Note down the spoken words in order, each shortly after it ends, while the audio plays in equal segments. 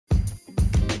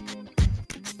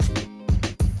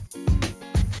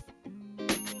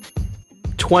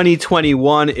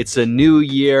2021, it's a new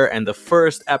year, and the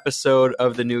first episode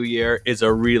of the new year is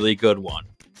a really good one.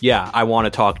 Yeah, I want to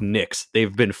talk Knicks.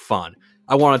 They've been fun.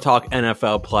 I want to talk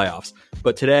NFL playoffs.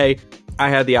 But today, I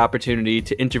had the opportunity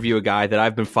to interview a guy that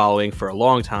I've been following for a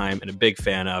long time and a big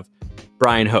fan of,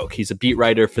 Bryan Hoch. He's a beat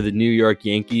writer for the New York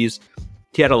Yankees.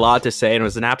 He had a lot to say, and it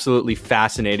was an absolutely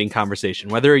fascinating conversation.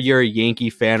 Whether you're a Yankee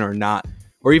fan or not,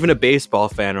 or even a baseball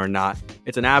fan or not,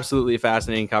 it's an absolutely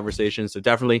fascinating conversation. So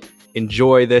definitely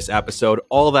enjoy this episode.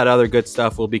 All that other good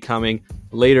stuff will be coming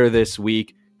later this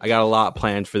week. I got a lot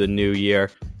planned for the new year.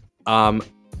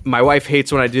 My wife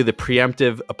hates when I do the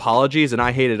preemptive apologies, and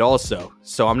I hate it also.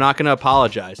 So I'm not going to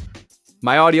apologize.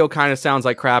 My audio kind of sounds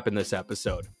like crap in this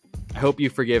episode. I hope you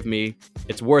forgive me.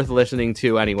 It's worth listening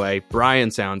to anyway.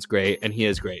 Bryan sounds great, and he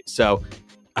is great. So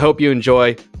I hope you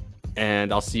enjoy,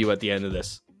 and I'll see you at the end of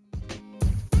this.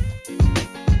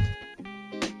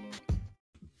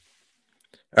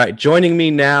 All right, joining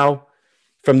me now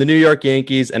from the New York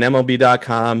Yankees and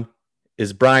MLB.com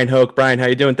is Bryan Hoch. Bryan, how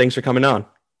you doing? Thanks for coming on.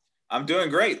 I'm doing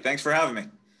great. Thanks for having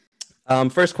me.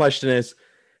 First question is,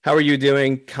 how are you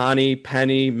doing? Connie,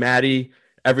 Penny, Maddie,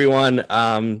 everyone,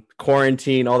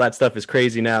 quarantine, all that stuff is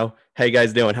crazy now. How you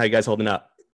guys doing? How you guys holding up?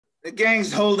 The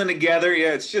gang's holding together.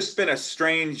 Yeah, it's just been a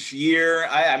strange year.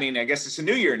 I mean, I guess it's a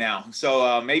new year now.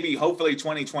 So maybe hopefully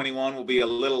 2021 will be a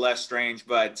little less strange.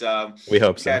 But we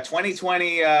hope so. Yeah,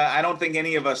 2020, I don't think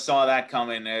any of us saw that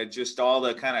coming. Just all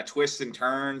the kind of twists and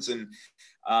turns and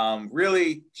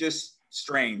really just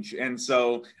strange. And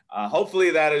so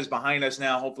hopefully that is behind us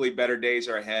now. Hopefully better days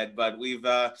are ahead. But we've,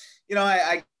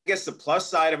 I guess the plus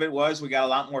side of it was we got a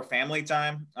lot more family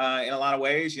time in a lot of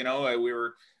ways. We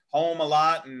were home a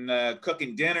lot and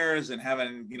cooking dinners and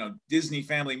having, Disney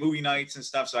family movie nights and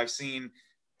stuff. So I've seen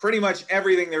pretty much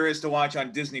everything there is to watch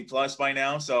on Disney Plus by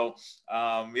now. So,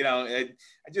 I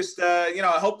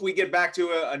hope we get back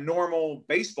to a normal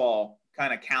baseball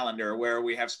kind of calendar where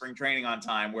we have spring training on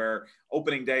time, where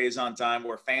opening day is on time,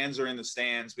 where fans are in the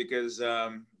stands, because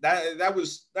that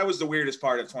was the weirdest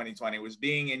part of 2020 was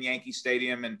being in Yankee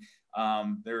Stadium and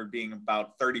there being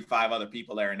about 35 other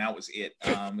people there, and that was it.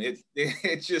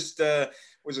 It just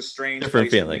was a strange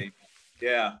different feeling.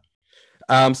 Yeah.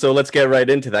 So let's get right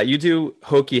into that. You do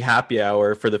Hokie Happy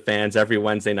Hour for the fans every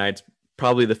Wednesday night. It's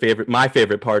probably my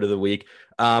favorite part of the week.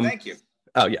 Thank you.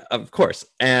 Oh yeah, of course.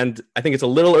 And I think it's a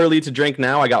little early to drink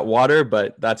now. I got water,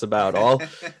 but that's about all.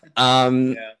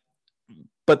 Yeah.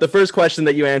 But the first question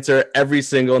that you answer every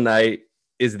single night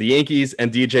is the Yankees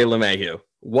and DJ LeMahieu.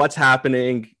 What's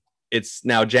happening? It's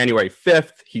now January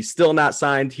 5th. He's still not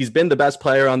signed. He's been the best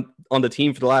player on the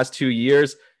team for the last 2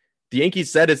 years. The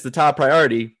Yankees said it's the top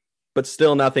priority, but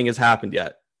still nothing has happened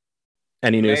yet.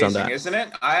 Any news on that? Isn't it?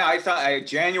 I thought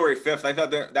January 5th, I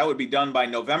thought that would be done by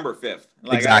November 5th.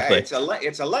 Exactly. It's a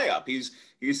layup.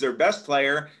 He's their best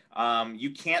player.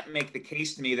 You can't make the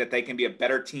case to me that they can be a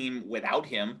better team without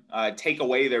him. Take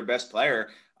away their best player.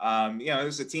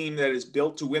 This is a team that is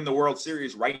built to win the World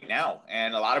Series right now.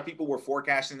 And a lot of people were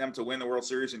forecasting them to win the World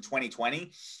Series in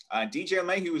 2020. DJ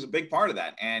LeMahieu was a big part of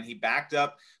that. And he backed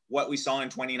up what we saw in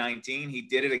 2019. He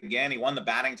did it again. He won the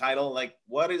batting title. Like,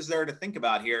 what is there to think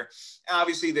about here?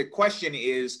 Obviously, the question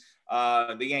is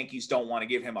the Yankees don't want to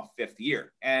give him a fifth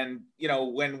year. And,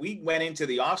 when we went into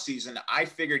the offseason, I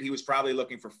figured he was probably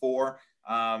looking for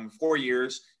 4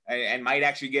 years. And might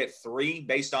actually get 3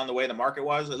 based on the way the market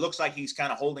was. It looks like he's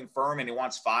kind of holding firm and he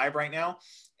wants 5 right now.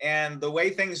 And the way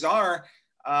things are,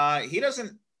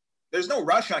 there's no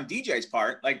rush on DJ's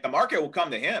part. Like, the market will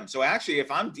come to him. So actually, if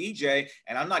I'm DJ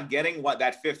and I'm not getting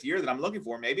that 5th year that I'm looking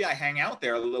for, maybe I hang out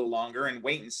there a little longer and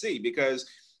wait and see, because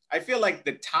I feel like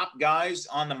the top guys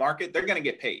on the market, they're going to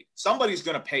get paid. Somebody's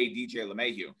going to pay DJ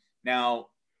LeMahieu. Now,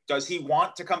 does he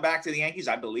want to come back to the Yankees?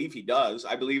 I believe he does.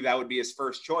 I believe that would be his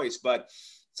first choice, but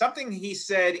something he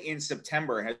said in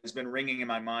September has been ringing in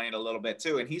my mind a little bit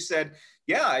too. And he said,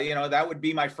 yeah, that would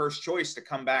be my first choice to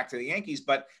come back to the Yankees.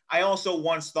 But I also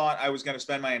once thought I was going to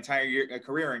spend my entire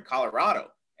career in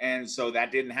Colorado. And so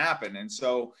that didn't happen. And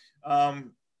so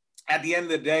at the end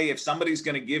of the day, if somebody's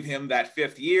going to give him that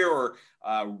 5th year or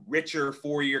richer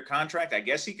 4-year contract, I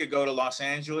guess he could go to Los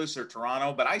Angeles or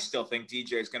Toronto. But I still think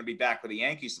DJ is going to be back with the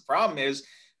Yankees. The problem is,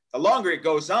 the longer it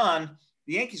goes on,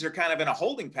 the Yankees are kind of in a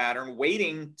holding pattern,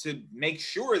 waiting to make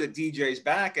sure that DJ's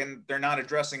back, and they're not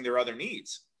addressing their other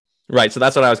needs. Right. So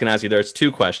that's what I was going to ask you. There's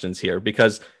 2 questions here,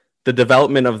 because the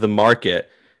development of the market,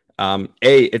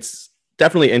 it's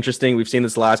definitely interesting. We've seen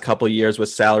this the last couple of years with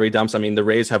salary dumps. I mean, the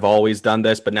Rays have always done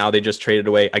this, but now they just traded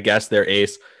away, I guess, their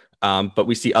ace. But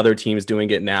we see other teams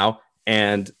doing it now.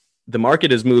 And the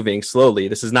market is moving slowly.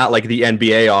 This is not like the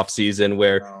NBA offseason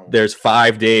where No. there's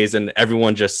 5 days and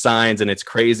everyone just signs and it's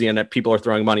crazy and that people are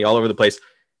throwing money all over the place.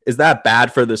 Is that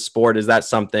bad for the sport? Is that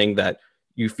something that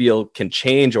you feel can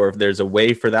change, or if there's a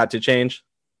way for that to change?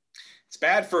 It's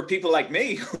bad for people like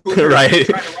me who are Right.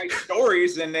 trying to write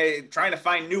stories and they trying to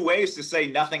find new ways to say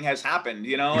nothing has happened.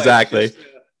 It's Exactly. just,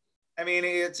 I mean,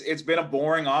 it's been a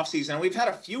boring offseason. We've had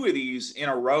a few of these in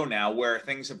a row now where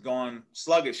things have gone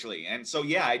sluggishly. And so,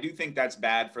 yeah, I do think that's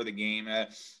bad for the game.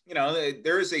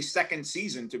 There is a second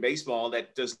season to baseball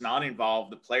that does not involve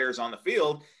the players on the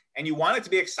field. And you want it to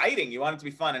be exciting. You want it to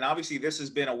be fun. And obviously, this has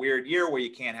been a weird year where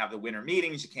you can't have the winter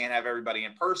meetings. You can't have everybody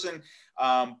in person.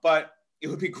 But it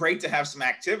would be great to have some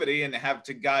activity and to have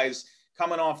two guys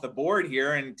coming off the board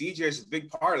here. And DJ is a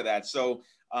big part of that. So,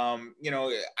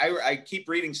 I keep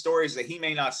reading stories that he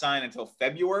may not sign until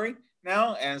February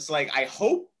now. And it's like, I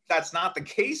hope that's not the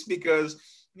case because,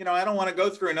 I don't want to go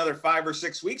through another 5 or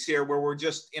 6 weeks here where we're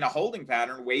just in a holding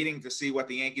pattern waiting to see what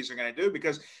the Yankees are going to do.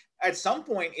 Because at some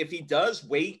point, if he does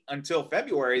wait until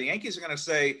February, the Yankees are going to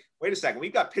say, wait a second,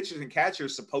 we've got pitchers and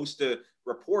catchers supposed to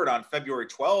report on February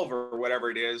 12 or whatever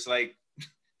it is. Like,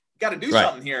 got to do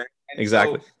something here. And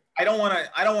exactly. So I don't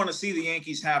want to see the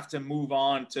Yankees have to move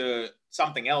on to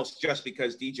something else just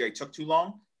because DJ took too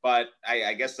long. But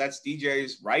I guess that's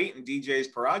DJ's right and DJ's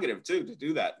prerogative too to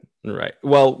do that. Right.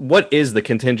 Well, what is the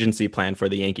contingency plan for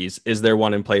the Yankees? Is there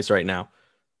one in place right now?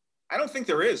 I don't think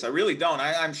there is. I really don't.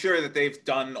 I'm sure that they've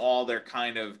done all their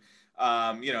kind of,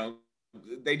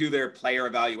 they do their player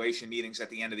evaluation meetings at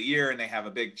the end of the year and they have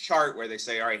a big chart where they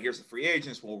say, all right, here's the free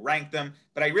agents, we'll rank them.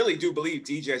 But I really do believe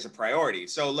DJ is a priority.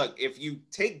 So look, if you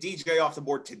take DJ off the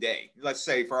board today, let's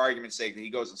say for argument's sake that he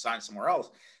goes and signs somewhere else,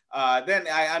 then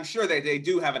I'm sure that they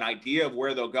do have an idea of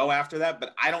where they'll go after that.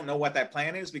 But I don't know what that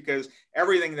plan is because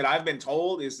everything that I've been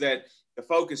told is that the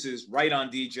focus is right on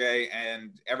DJ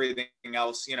and everything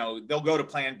else, they'll go to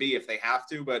plan B if they have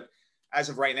to. But as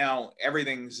of right now,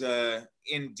 everything's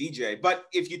in DJ. But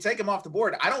if you take him off the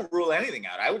board, I don't rule anything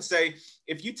out. I would say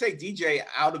if you take DJ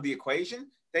out of the equation,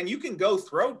 then you can go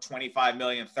throw 25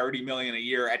 million, 30 million a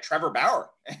year at Trevor Bauer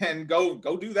and go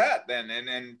do that then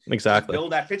and exactly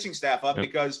build that pitching staff up. Yep.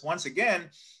 Because once again,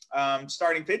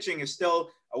 starting pitching is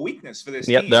still a weekness for this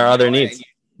team. There are other needs.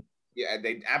 Yeah,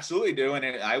 they absolutely do.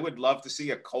 And I would love to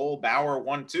see a Cole Bauer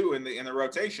 1-2 in the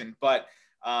rotation. But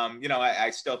I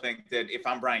still think that if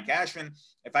I'm Brian Cashman,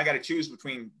 if I got to choose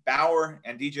between Bauer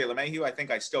and DJ LeMahieu, I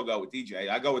think I still go with DJ.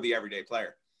 I go with the everyday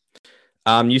player.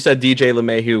 You said DJ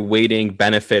LeMahieu waiting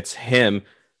benefits him.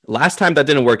 Last time that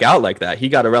didn't work out like that. He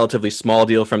got a relatively small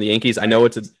deal from the Yankees. I know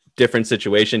it's a different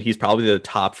situation. He's probably the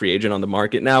top free agent on the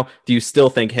market now. Do you still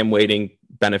think him waiting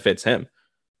benefits him?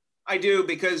 I do,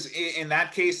 because in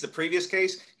that case, the previous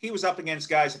case, he was up against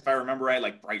guys, if I remember right,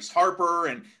 like Bryce Harper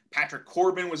and Patrick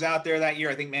Corbin was out there that year.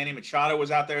 I think Manny Machado was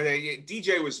out there.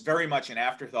 DJ was very much an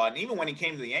afterthought. And even when he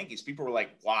came to the Yankees, people were like,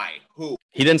 why? Who?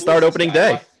 He didn't start opening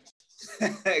day.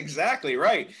 Exactly,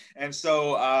 right. And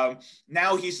so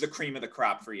now he's the cream of the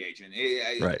crop free agent.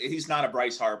 Right. He's not a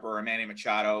Bryce Harper or Manny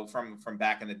Machado from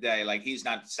back in the day. Like, he's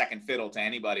not second fiddle to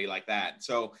anybody like that.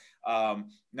 So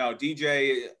no,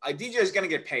 DJ is going to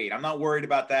get paid. I'm not worried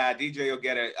about that. DJ will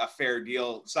get a fair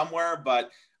deal somewhere,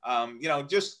 but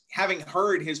just having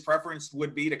heard his preference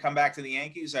would be to come back to the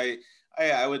Yankees,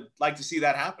 I would like to see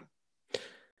that happen.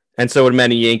 And so would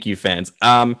many Yankee fans.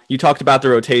 You talked about the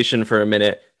rotation for a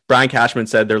minute. Brian Cashman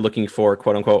said they're looking for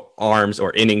quote unquote arms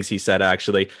or innings, he said,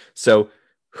 actually. So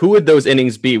who would those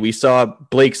innings be? We saw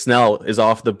Blake Snell is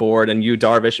off the board and Yu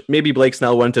Darvish. Maybe Blake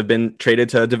Snell wouldn't have been traded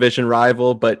to a division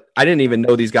rival, but I didn't even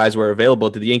know these guys were available.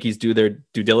 Did the Yankees do their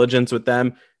due diligence with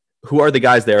them? Who are the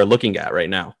guys they are looking at right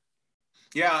now?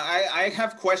 Yeah, I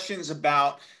have questions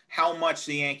about how much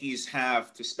the Yankees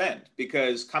have to spend,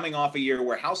 because coming off a year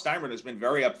where Hal Steinbrenner has been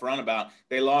very upfront about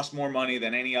they lost more money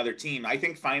than any other team. I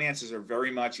think finances are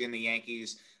very much in the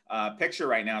Yankees picture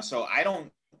right now. So I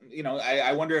don't,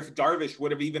 I wonder if Darvish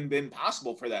would have even been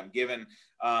possible for them given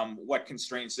what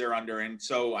constraints they're under. And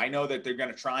so I know that they're going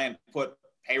to try and put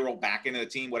payroll back into the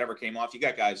team, whatever came off. You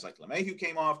got guys like LeMahieu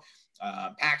came off,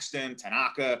 Paxton,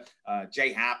 Tanaka,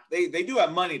 Jay Happ. They do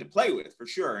have money to play with for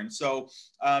sure. And so,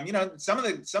 some of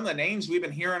the names we've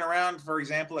been hearing around, for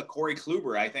example, Corey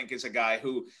Kluber, I think is a guy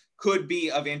who could be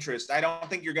of interest. I don't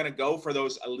think you're going to go for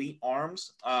those elite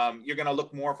arms. You're going to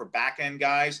look more for back end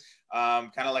guys,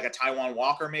 kind of like a Taijuan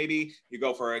Walker. Maybe you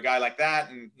go for a guy like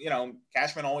that. And,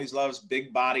 Cashman always loves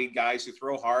big bodied guys who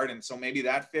throw hard. And so maybe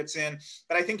that fits in,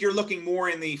 but I think you're looking more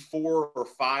in the 4 or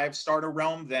 5 starter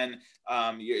realm than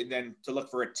to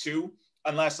look for a 2.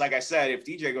 Unless, like I said, if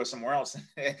DJ goes somewhere else,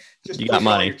 just You got push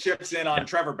all money. your chips in on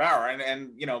Trevor Bauer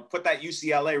and put that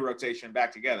UCLA rotation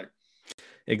back together.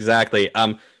 Exactly.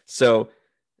 So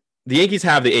the Yankees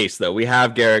have the ace, though. We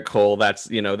have Garrett Cole. That's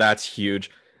huge.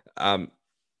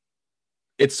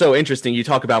 It's so interesting. You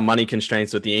talk about money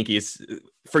constraints with the Yankees.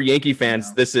 For Yankee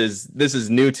fans, this is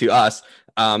new to us.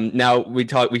 Now we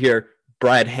hear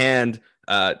Brad Hand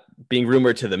being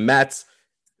rumored to the Mets.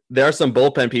 There are some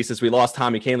bullpen pieces. We lost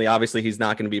Tommy Kahnle. Obviously, he's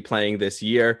not going to be playing this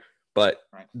year, but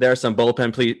there are some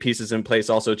bullpen pieces in place.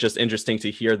 Also, it's just interesting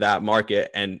to hear that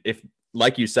market. And if,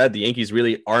 like you said, the Yankees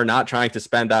really are not trying to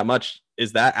spend that much,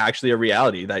 is that actually a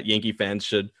reality that Yankee fans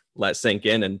should let sink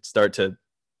in and start to,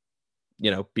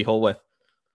 be whole with?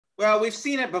 Well, we've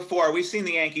seen it before. We've seen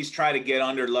the Yankees try to get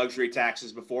under luxury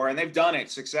taxes before, and they've done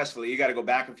it successfully. You got to go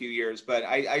back a few years, but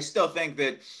I still think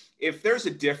that if there's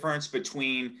a difference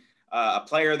between a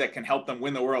player that can help them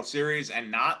win the World Series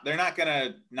and they're not going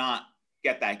to not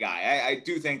get that guy. I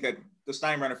do think that the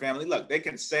Steinbrenner family, look, they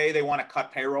can say they want to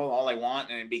cut payroll all they want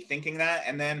and be thinking that.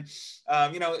 And then,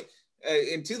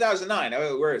 in 2009,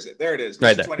 where is it? There it is.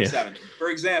 Right there, 27. Yeah. For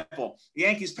example, the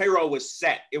Yankees payroll was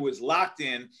set. It was locked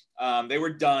in. They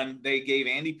were done. They gave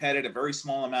Andy Pettitte a very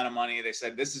small amount of money. They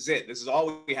said, this is it. This is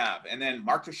all we have. And then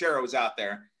Mark Teixeira was out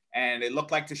there. And it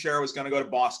looked like Teixeira was going to go to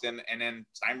Boston. And then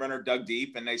Steinbrenner dug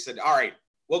deep. And they said, all right,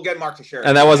 we'll get Mark Teixeira.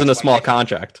 And that wasn't a small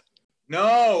contract.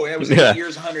 No, it was 8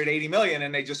 years, $180 million.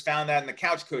 And they just found that in the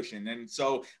couch cushion. And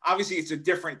so obviously it's a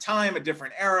different time, a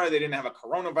different era. They didn't have a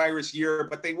coronavirus year,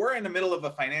 but they were in the middle of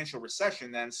a financial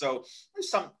recession then. So there's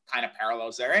some kind of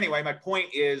parallels there. Anyway, my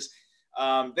point is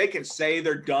they can say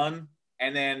they're done.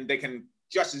 And then they can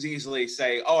just as easily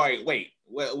say, all right, wait.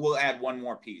 We'll add one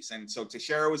more piece. And so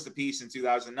Teixeira was the piece in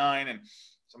 2009. And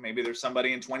so maybe there's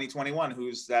somebody in 2021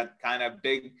 who's that kind of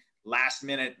big last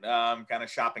minute kind of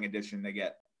shopping edition they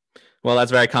get. Well,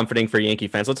 that's very comforting for Yankee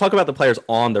fans. Let's talk about the players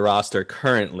on the roster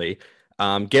currently.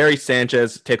 Gary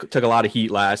Sanchez took a lot of heat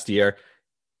last year.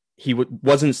 He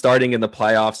wasn't starting in the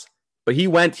playoffs, but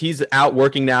he's out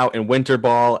working now in winter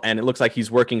ball, and it looks like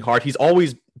he's working hard. He's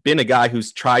always been a guy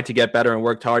who's tried to get better and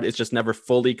worked hard. It's just never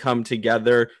fully come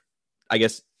together, I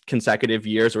guess, consecutive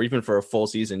years or even for a full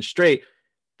season straight.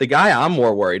 The guy I'm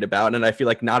more worried about, and I feel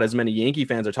like not as many Yankee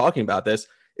fans are talking about this,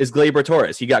 is Gleyber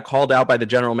Torres. He got called out by the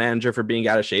general manager for being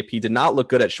out of shape. He did not look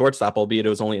good at shortstop, albeit it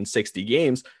was only in 60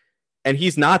 games. And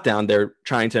he's not down there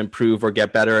trying to improve or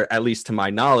get better, at least to my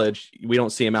knowledge. We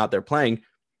don't see him out there playing.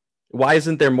 Why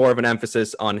isn't there more of an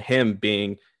emphasis on him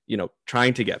being,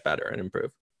 trying to get better and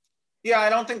improve? Yeah,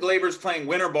 I don't think Gleyber's playing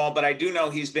winter ball, but I do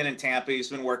know he's been in Tampa. He's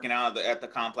been working out at the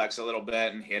complex a little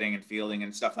bit and hitting and fielding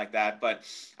and stuff like that. But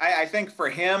I think for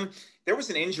him, there was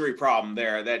an injury problem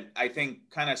there that I think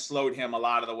kind of slowed him a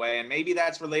lot of the way. And maybe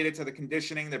that's related to the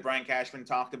conditioning that Brian Cashman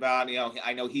talked about.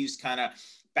 I know he's kind of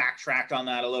backtracked on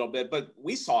that a little bit, but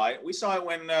we saw it. We saw it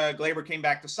when Gleyber came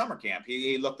back to summer camp.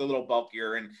 He looked a little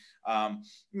bulkier, and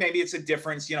maybe it's a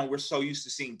difference. We're so used to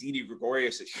seeing Didi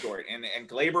Gregorius at short, and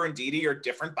Gleyber and Didi are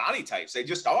different body types. They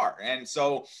just are. And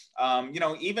so,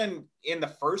 even in the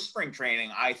first spring training,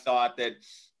 I thought that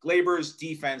Gleyber's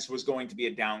defense was going to be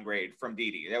a downgrade from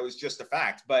Didi. That was just a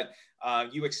fact. But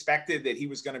you expected that he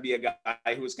was going to be a guy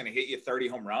who was going to hit you 30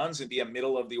 home runs and be a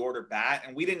middle of the order bat.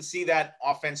 And we didn't see that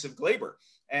offensive Gleyber.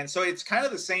 And so it's kind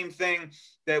of the same thing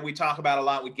that we talk about a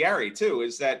lot with Gary too,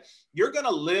 is that you're going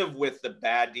to live with the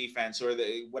bad defense or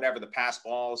the pass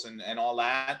balls and all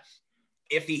that,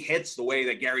 if he hits the way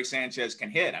that Gary Sanchez can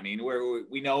hit. I mean,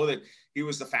 we know that he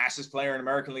was the fastest player in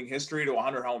American League history to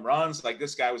 100 home runs. Like,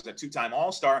 this guy was a 2-time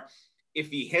All-Star. If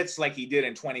he hits like he did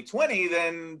in 2020,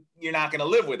 then you're not going to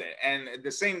live with it. And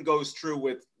the same goes true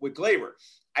with Gleyber.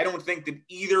 I don't think that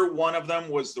either one of them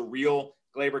was the real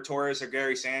Gleyber Torres or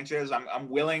Gary Sanchez. I'm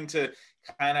willing to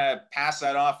kind of pass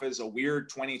that off as a weird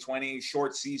 2020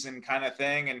 short season kind of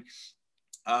thing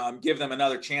and give them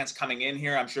another chance coming in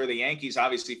here. I'm sure the Yankees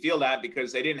obviously feel that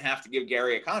because they didn't have to give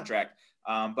Gary a contract.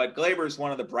 But Gleyber is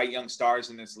one of the bright young stars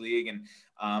in this league. And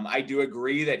I do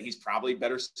agree that he's probably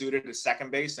better suited to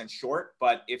second base than short.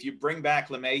 But if you bring back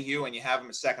LeMahieu and you have him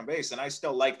at second base, then I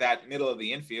still like that middle of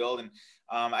the infield. And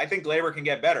I think Gleyber can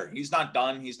get better. He's not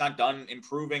done. He's not done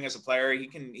improving as a player. He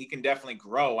can definitely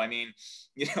grow. I mean,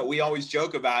 we always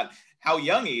joke about how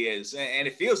young he is, and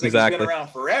it feels like He's been around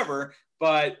forever.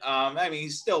 But I mean,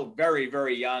 he's still very,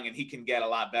 very young, and he can get a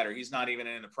lot better. He's not even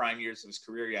in the prime years of his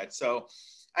career yet. So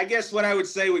I guess what I would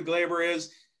say with Gleyber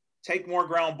is take more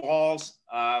ground balls,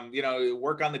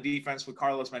 work on the defense with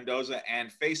Carlos Mendoza,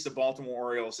 and face the Baltimore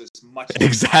Orioles as much as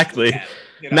Exactly. can,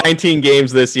 you know? 19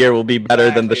 games this year will be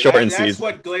better than the shortened That's season.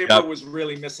 what Glaber was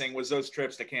really missing, was those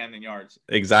trips to Camden Yards.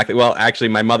 Exactly. Well, actually,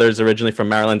 my mother's originally from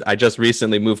Maryland. I just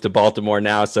recently moved to Baltimore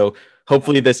now, so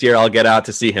hopefully this year I'll get out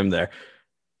to see him there.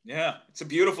 Yeah, it's a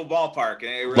beautiful ballpark, and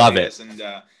it really Love it. is. And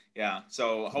yeah,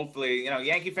 so hopefully,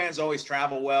 Yankee fans always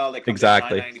travel well. They come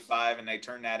Exactly. to 95 and they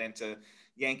turn that into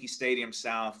Yankee Stadium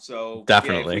South. So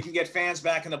definitely, if we can get fans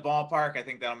back in the ballpark, I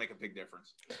think that'll make a big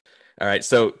difference. All right,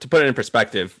 so to put it in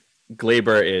perspective,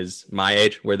 Glaber is my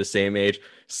age. We're the same age.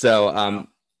 So Wow.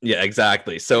 Yeah,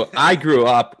 exactly. So I grew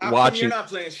up watching. You're not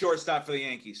playing shortstop for the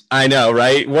Yankees. I know,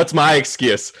 right? What's my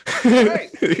excuse?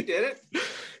 Right, you did it.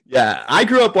 Yeah, I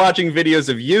grew up watching videos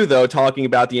of you, though, talking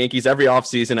about the Yankees every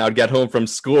offseason. I would get home from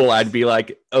school. I'd be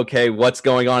like, okay, what's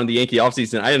going on in the Yankee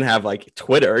offseason? I didn't have like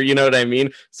Twitter, you know what I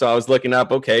mean? So I was looking up,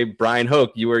 okay, Bryan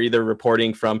Hoch, you were either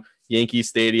reporting from Yankee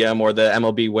Stadium or the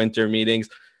MLB winter meetings.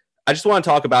 I just want to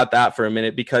talk about that for a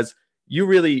minute because you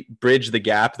really bridge the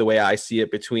gap the way I see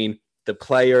it between the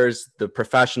players, the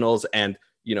professionals, and,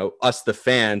 us, the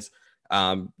fans.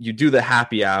 You do the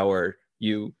happy hour.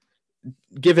 You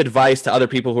give advice to other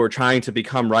people who are trying to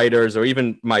become writers or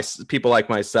even people like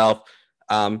myself.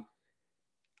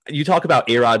 You talk about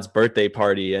A-Rod's birthday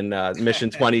party in Mission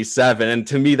 27. And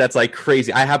to me, that's like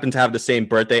crazy. I happen to have the same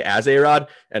birthday as A-Rod.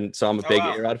 And so I'm a big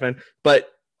A-Rod fan,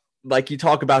 but like you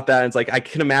talk about that. And it's like, I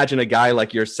can imagine a guy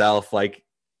like yourself, like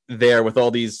there with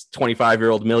all these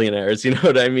 25-year-old millionaires, you know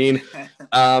what I mean?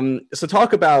 So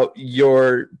talk about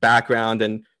your background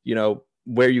and,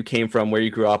 where you came from, where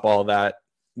you grew up, all that.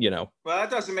 Well,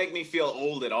 that doesn't make me feel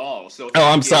old at all. So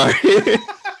I'm sorry.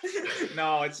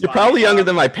 No, it's you're probably younger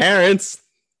than my parents.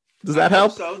 Does that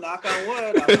help? So knock on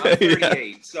wood. I'm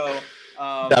 38. Yeah. So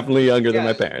definitely younger than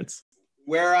my parents.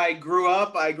 Where I grew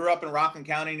up in Rockland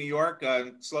County, New York,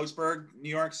 Sloatsburg, New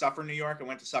York, Suffern, New York. I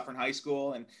went to Suffern High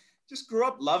School and just grew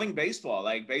up loving baseball.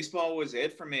 Like baseball was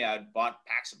it for me. I bought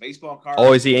packs of baseball cards.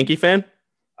 Always a Yankee fan?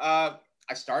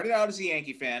 I started out as a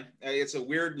Yankee fan. It's a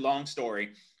weird, long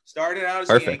story. Started out as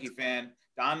a Yankee fan.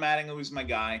 Don Mattingly was my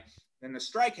guy. Then the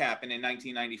strike happened in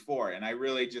 1994, and I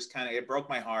really just it broke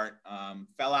my heart.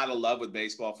 Fell out of love with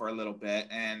baseball for a little bit.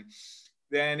 And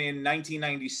then in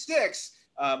 1996,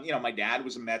 my dad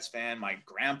was a Mets fan. My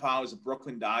grandpa was a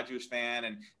Brooklyn Dodgers fan.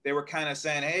 And they were kind of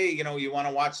saying, hey, you want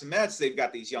to watch the Mets? They've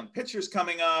got these young pitchers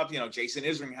coming up, Jason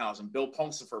Isringhausen, Bill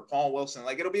Pulsifer, Paul Wilson.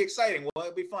 Like, it'll be exciting. Well,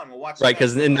 it'll be fun. We'll watch. Right,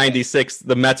 because in 96,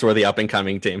 the Mets were the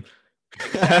up-and-coming team.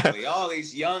 Exactly. All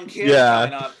these young kids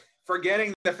coming up,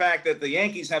 forgetting the fact that the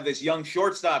Yankees have this young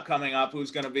shortstop coming up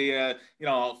who's going to be a,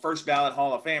 first ballot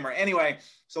Hall of Famer. Anyway,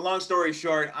 so long story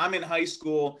short, I'm in high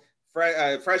school,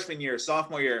 freshman year,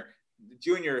 sophomore year,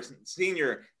 junior,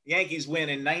 senior. Yankees win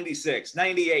in 96,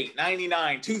 98,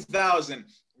 99, 2000.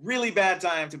 Really bad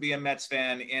time to be a Mets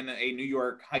fan in a New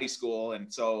York high school.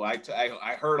 And so I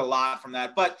heard a lot from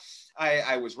that. But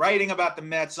I was writing about the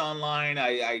Mets online.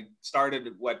 I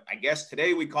started what I guess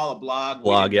today we call a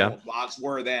blog. Yeah. Blogs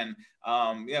were then.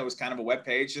 It was kind of a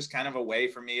webpage, just kind of a way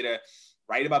for me to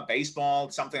write about baseball,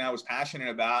 something I was passionate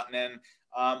about. And then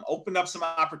opened up some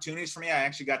opportunities for me. I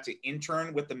actually got to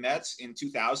intern with the Mets in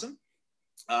 2000.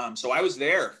 So I was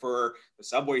there for the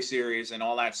Subway Series and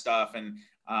all that stuff. And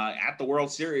at the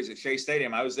World Series at Shea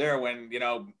Stadium, I was there when,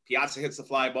 Piazza hits the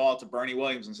fly ball to Bernie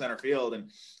Williams in center field.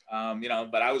 And,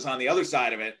 but I was on the other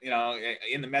side of it,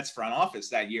 in the Mets front office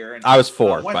that year. And I was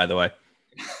 4, by the way.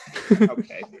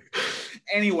 Okay.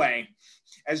 Anyway,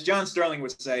 as John Sterling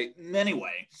would say,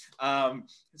 anyway.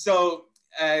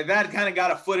 That kind of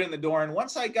got a foot in the door. And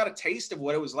once I got a taste of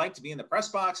what it was like to be in the press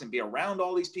box and be around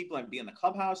all these people and be in the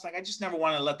clubhouse, I just never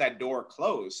wanted to let that door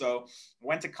close. So I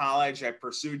went to college. I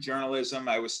pursued journalism.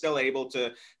 I was still able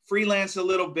to freelance a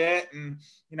little bit. And,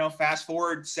 fast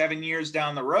forward 7 years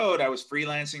down the road, I was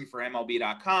freelancing for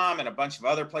MLB.com and a bunch of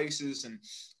other places. And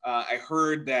I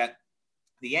heard that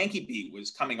the Yankee beat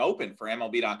was coming open for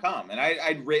MLB.com. And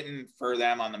I'd written for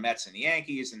them on the Mets and the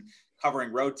Yankees and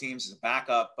covering road teams as a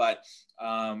backup. But,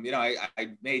 I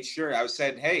made sure I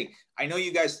said, hey, I know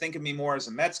you guys think of me more as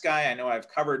a Mets guy. I know I've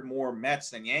covered more Mets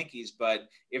than Yankees, but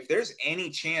if there's any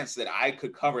chance that I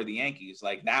could cover the Yankees,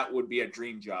 like that would be a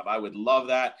dream job. I would love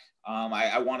that.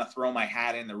 I want to throw my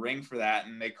hat in the ring for that.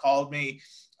 And they called me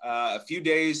a few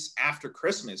days after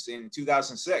Christmas in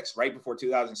 2006, right before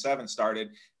 2007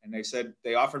 started. And they said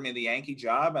they offered me the Yankee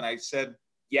job. And I said,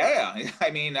 yeah.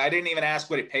 I mean, I didn't even ask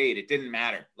what it paid. It didn't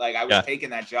matter. Like I was taking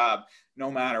that job no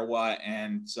matter what.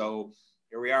 And so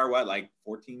here we are, like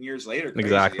 14 years later. Crazy.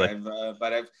 Exactly.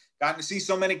 But I've gotten to see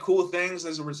so many cool things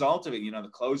as a result of it. The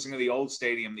closing of the old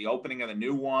stadium, the opening of the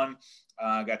new one.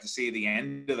 Got to see the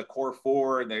end of the core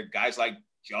four, the guys like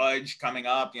Judge coming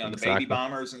up, the baby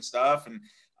bombers and stuff.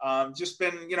 And just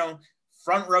been,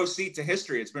 front row seat to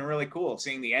history. It's been really cool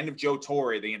seeing the end of Joe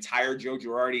Torre, the entire Joe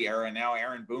Girardi era, and now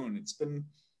Aaron Boone. It's been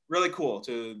really cool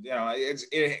to,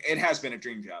 it has been a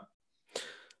dream job.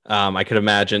 I could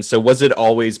imagine. So was it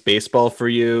always baseball for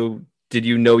you? Did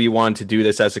you know you wanted to do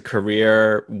this as a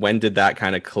career? When did that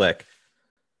kind of click?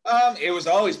 It was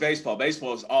always baseball.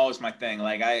 Baseball was always my thing.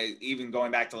 Like even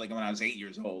going back to like when I was 8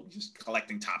 years old, just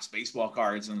collecting Topps baseball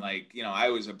cards. And I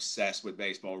was obsessed with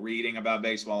baseball, reading about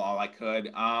baseball all I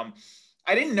could.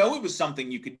 I didn't know it was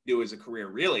something you could do as a career,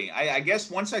 really. I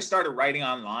guess once I started writing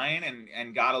online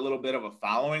and got a little bit of a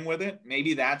following with it,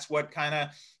 maybe that's what kind of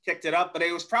kicked it up. But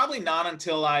it was probably not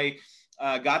until I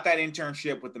got that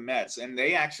internship with the Mets, and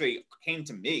they actually came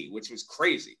to me, which was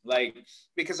crazy.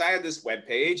 Because I had this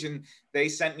webpage, and they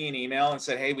sent me an email and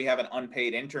said, hey, we have an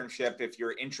unpaid internship if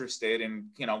you're interested in,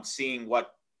 seeing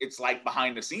what it's like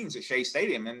behind the scenes at Shea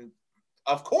Stadium. And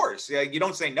of course, you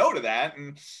don't say no to that.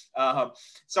 And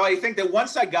so I think that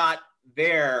once I got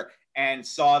there and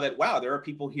saw that, wow, there are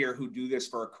people here who do this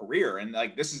for a career, and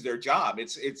this is their job.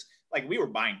 It's like we were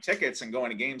buying tickets and going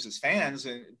to games as fans,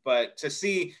 but to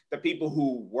see the people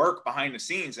who work behind the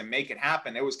scenes and make it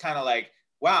happen, it was kind of like,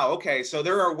 wow, okay, so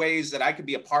there are ways that I could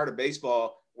be a part of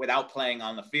baseball without playing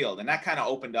on the field. And that kind of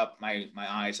opened up my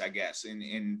eyes, I guess,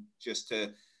 in just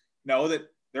to know that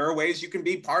there are ways you can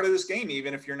be part of this game,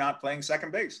 even if you're not playing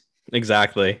second base.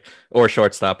 Exactly. Or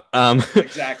shortstop.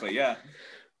 Exactly. Yeah.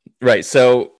 Right.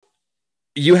 So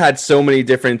you had so many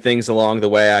different things along the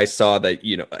way. I saw that,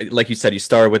 like you said, you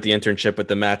started with the internship with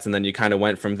the Mets, and then you kind of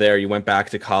went from there. You went back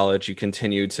to college. You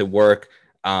continued to work.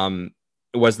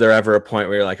 Was there ever a point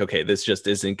where you're like, okay, this just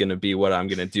isn't going to be what I'm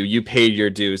going to do? You paid your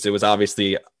dues. It was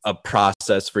obviously a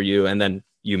process for you, and then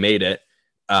you made it,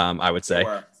 I would say.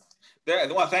 Sure.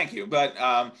 Well, thank you, but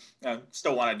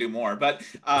still want to do more. But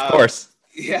of course.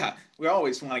 Yeah, we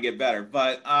always want to get better.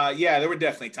 But yeah, there were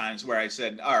definitely times where I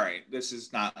said, all right, this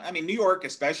is not, New York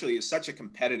especially is such a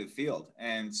competitive field.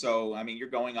 And so, you're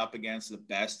going up against the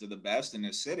best of the best in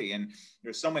this city. And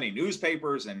there's so many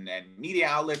newspapers and media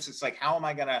outlets. It's like, how am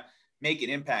I going to make an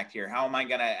impact here? How am I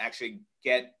going to actually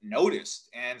get noticed?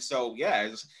 And so, yeah,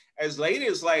 as late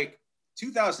as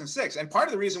 2006. And part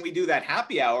of the reason we do that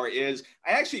happy hour is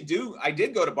I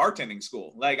did go to bartending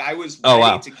school. I was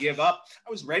ready to give up.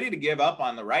 I was ready to give up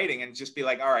on the writing and just be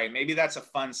like, all right, maybe that's a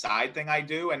fun side thing I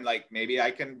do. And maybe I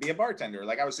can be a bartender.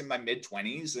 I was in my mid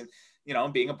 20s, and,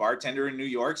 being a bartender in New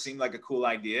York seemed like a cool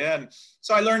idea. And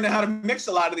so I learned how to mix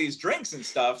a lot of these drinks and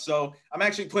stuff. So I'm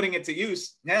actually putting it to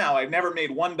use now. I've never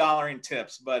made $1 in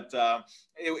tips, but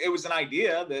it was an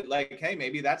idea that hey,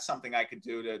 maybe that's something I could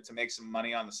do to make some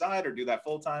money on the side or do that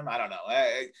full time. I don't know.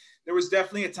 There was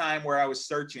definitely a time where I was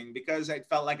searching because I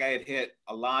felt like I had hit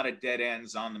a lot of dead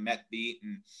ends on the Met beat.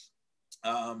 And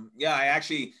I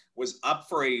actually was up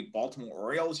for a Baltimore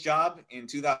Orioles job in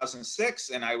 2006.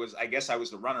 And I guess I was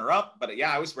the runner up, but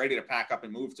I was ready to pack up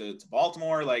and move to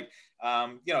Baltimore. The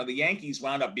Yankees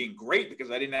wound up being great because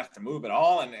I didn't have to move at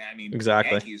all. And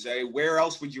exactly. Yankees, where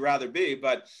else would you rather be?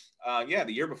 But the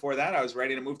year before that, I was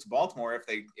ready to move to Baltimore if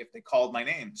they called my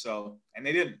name. So, and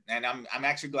they didn't, and I'm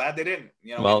actually glad they didn't.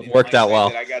 Well, it worked out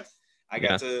well. I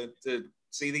got to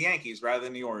see the Yankees rather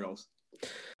than the Orioles.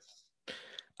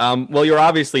 Well, you're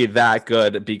obviously that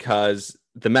good because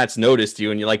the Mets noticed you,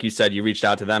 and like you said, you reached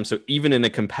out to them. So even in a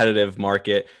competitive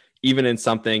market, even in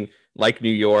something like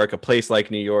New York, a place like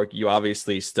New York, you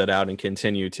obviously stood out and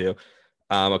continue to.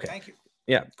 Okay. Thank you.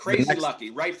 Yeah. Crazy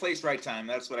lucky. Right place, right time.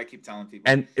 That's what I keep telling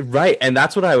people. And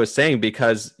that's what I was saying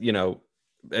because,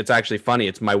 it's actually funny.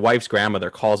 It's my wife's grandmother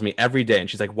calls me every day and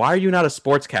she's like, why are you not a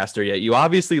sportscaster yet? You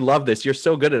obviously love this. You're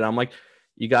so good at it. I'm like,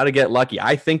 you got to get lucky.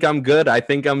 I think I'm good. I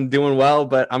think I'm doing well,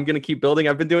 but I'm going to keep building.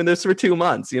 I've been doing this for 2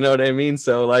 months. You know what I mean?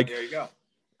 So there you go.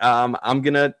 I'm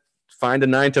going to find a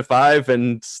 9-to-5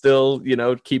 and still,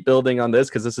 keep building on this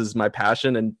because this is my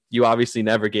passion. And you obviously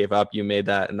never gave up. You made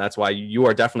that. And that's why you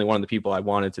are definitely one of the people I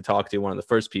wanted to talk to. One of the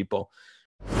first people.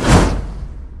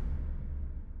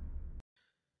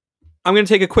 I'm going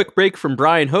to take a quick break from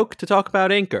Bryan Hoch to talk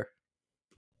about Anchor.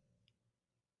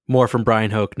 More from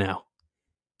Bryan Hoch now.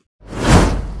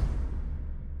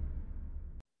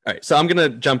 All right, so I'm going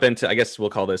to jump into, I guess we'll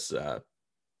call this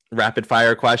rapid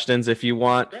fire questions if you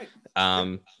want. Great.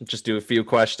 Just do a few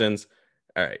questions.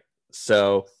 All right,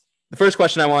 so the first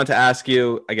question I wanted to ask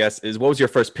you, I guess, is what was your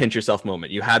first pinch yourself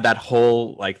moment? You had that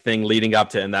whole thing leading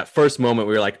up to, and that first moment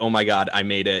where you're like, oh my God, I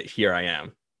made it. Here I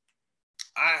am.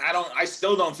 I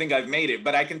still don't think I've made it,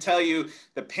 but I can tell you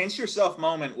the pinch yourself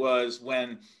moment was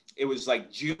when it was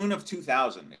like June of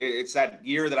 2000. It's that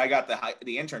year that I got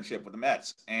the internship with the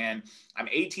Mets, and I'm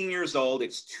 18 years old.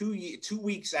 It's 2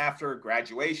 weeks after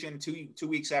graduation, two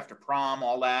weeks after prom,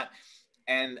 all that.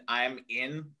 And I'm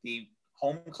in the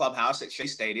home clubhouse at Shea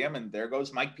Stadium, and there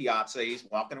goes Mike Piazza. He's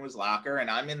walking to his locker, and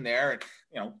I'm in there,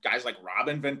 and guys like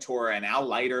Robin Ventura and Al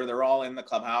Leiter, they're all in the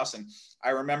clubhouse. And I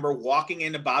remember walking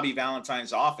into Bobby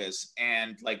Valentine's office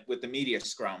and like with the media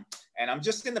scrum, and I'm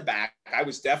just in the back. I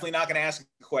was definitely not going to ask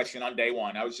a question on day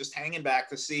one. I was just hanging back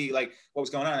to see like what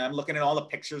was going on. And I'm looking at all the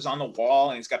pictures on the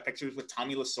wall, and he's got pictures with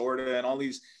Tommy Lasorda and all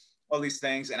these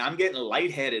things. And I'm getting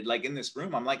lightheaded, like in this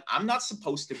room. I'm like, I'm not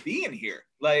supposed to be in here.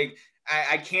 Like,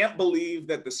 I can't believe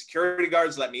that the security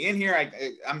guards let me in here.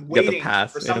 I'm waiting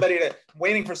for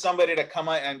somebody to come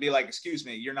out and be like, excuse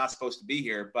me, you're not supposed to be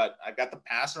here. But I've got the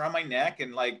pass around my neck,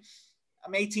 and like,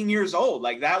 I'm 18 years old.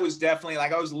 Like, that was definitely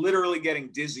like, I was literally getting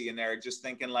dizzy in there, just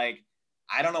thinking like,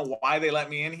 I don't know why they let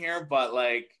me in here, but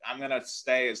like, I'm going to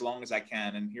stay as long as I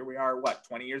can. And here we are,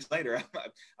 20 years later,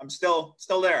 I'm still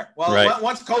there. Well, right.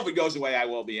 Once COVID goes away, I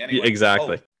will be anyway.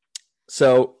 Exactly.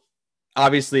 So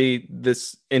obviously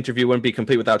this interview wouldn't be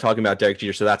complete without talking about Derek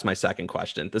Jeter. So that's my second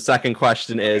question. The second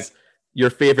question is your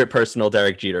favorite personal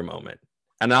Derek Jeter moment,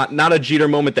 and not a Jeter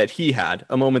moment that he had,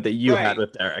 a moment that you had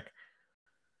with Derek.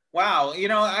 Wow.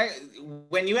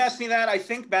 When you ask me that, I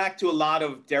think back to a lot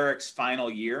of Derek's final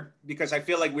year, because I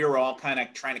feel like we were all kind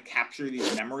of trying to capture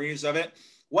these memories of it.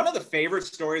 One of the favorite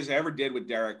stories I ever did with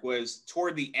Derek was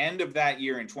toward the end of that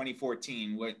year in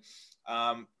 2014, with,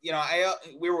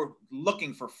 we were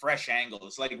looking for fresh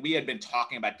angles. Like, we had been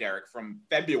talking about Derek from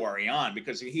February on,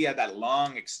 because he had that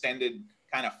long extended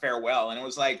kind of farewell. And it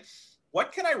was like,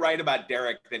 what can I write about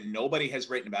Derek that nobody has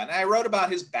written about? And I wrote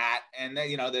about his bat and,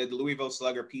 the Louisville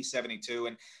Slugger P72.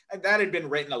 And that had been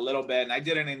written a little bit. And I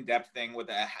did an in-depth thing with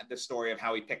the story of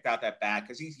how he picked out that bat,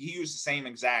 because he used the same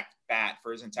exact bat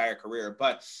for his entire career.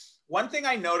 But one thing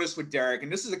I noticed with Derek,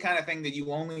 and this is the kind of thing that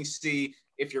you only see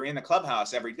if you're in the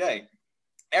clubhouse every day.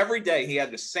 Every day he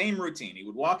had the same routine. He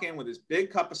would walk in with his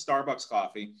big cup of Starbucks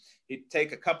coffee. He'd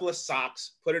take a couple of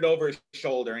socks, put it over his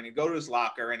shoulder, and he'd go to his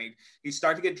locker, and he'd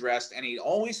start to get dressed, and he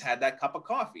always had that cup of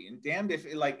coffee. And damned if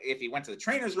he went to the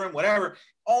trainer's room, whatever,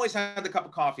 always had the cup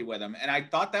of coffee with him. And I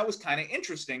thought that was kind of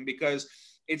interesting, because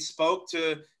it spoke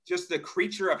to just the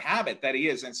creature of habit that he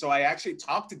is. And so I actually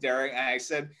talked to Derek, and I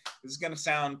said, this is going to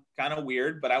sound kind of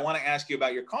weird, but I want to ask you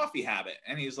about your coffee habit.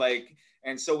 And he's like,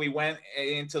 and so we went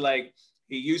into like,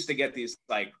 he used to get these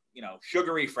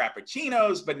sugary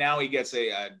frappuccinos, but now he gets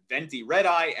a venti red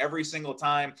eye every single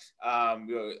time.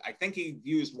 I think he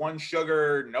used one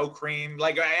sugar, no cream.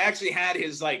 Like, I actually had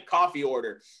his like coffee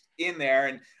order in there,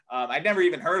 and I'd never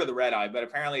even heard of the red eye, but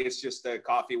apparently it's just a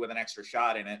coffee with an extra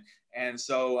shot in it. And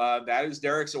so that is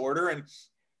Derek's order, and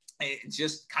it's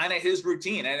just kind of his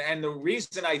routine. And the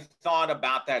reason I thought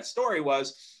about that story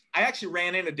was I actually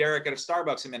ran into Derek at a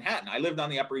Starbucks in Manhattan. I lived on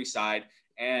the Upper East Side.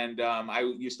 And I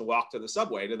used to walk to the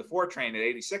subway, to the 4 train at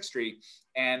 86th Street.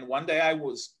 And one day I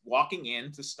was walking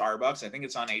into Starbucks. I think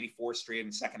it's on 84th Street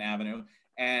and 2nd Avenue.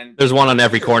 And there's one on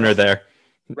every corner there.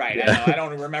 Right. Yeah. I know. I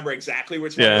don't remember exactly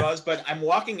which one it was, but I'm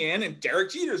walking in and Derek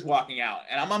Jeter's walking out.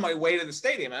 And I'm on my way to the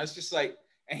stadium. And I was just like,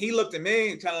 and he looked at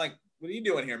me and kind of like, what are you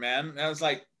doing here, man? And I was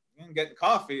like, I'm getting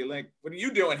coffee. Like, what are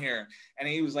you doing here? And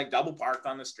he was like double parked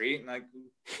on the street. And like,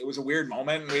 it was a weird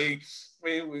moment.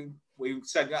 We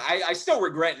said, I still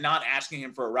regret not asking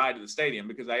him for a ride to the stadium,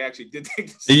 because I actually did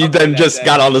take the subway. You then just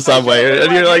got on the subway.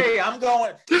 And you're like, hey, I'm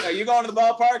going. Are you going to the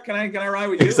ballpark? Can I ride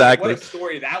with you? Exactly. What a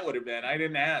story that would have been. I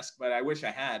didn't ask, but I wish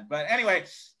I had. But anyway,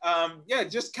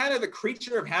 just kind of the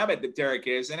creature of habit that Derek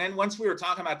is. And then once we were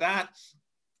talking about that,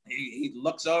 he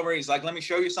looks over. He's like, let me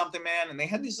show you something, man. And they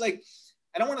had these like,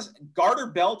 I don't want to, garter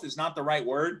belt is not the right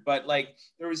word, but like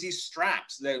there was these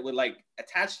straps that would like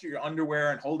attach to your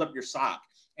underwear and hold up your sock.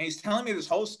 And he's telling me this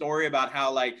whole story about how,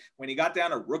 like, when he got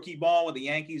down to rookie ball with the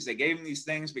Yankees, they gave him these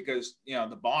things because,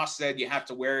 the boss said you have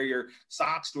to wear your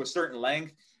socks to a certain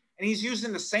length. And he's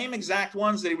using the same exact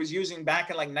ones that he was using back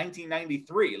in like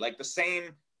 1993, like the same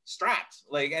straps.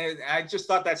 Like, and I just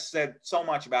thought that said so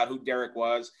much about who Derek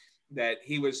was, that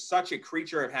he was such a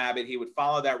creature of habit. He would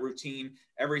follow that routine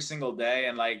every single day.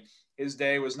 And like his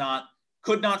day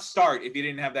could not start if you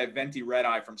didn't have that venti red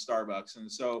eye from Starbucks.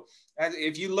 And so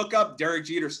if you look up Derek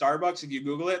Jeter Starbucks, if you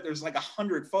Google it, there's like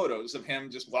 100 photos of him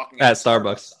just walking at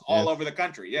Starbucks all over the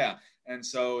country. Yeah. And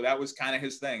so that was kind of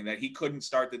his thing, that he couldn't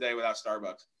start the day without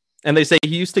Starbucks. And they say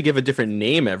he used to give a different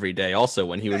name every day also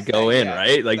when he would go in, Yeah,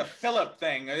 right? the Like, Philip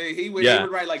thing. He yeah,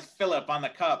 would write like Philip on the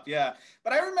cup. Yeah,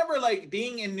 but I remember like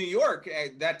being in New York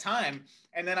at that time,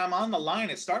 and then I'm on the line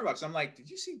at Starbucks. I'm like, "Did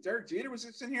you see Derek Jeter was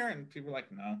just in here?" And people were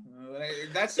like, "No."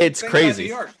 That's the it's thing about New crazy.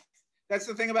 York. That's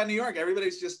the thing about New York.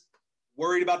 Everybody's just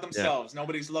worried about Yeah. themselves.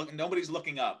 Nobody's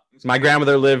looking up. It's My crazy.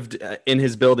 grandmother lived in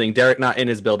his building. Derek, not in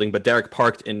his building, but Derek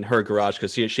parked in her garage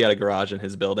because she had a garage in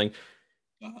his building.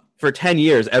 Uh-huh. For 10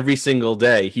 years, every single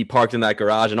day, he parked in that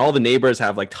garage, and all the neighbors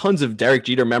have like tons of Derek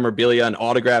Jeter memorabilia and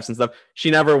autographs and stuff. She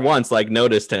never once like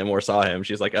noticed him or saw him.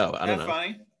 She's like, oh, I Isn't don't that know.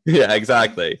 funny? Yeah, Isn't that funny?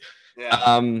 exactly. Yeah.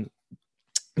 Um,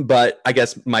 but I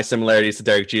guess my similarities to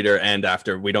Derek Jeter and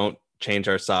after we don't change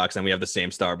our socks and we have the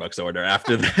same Starbucks order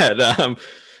after that.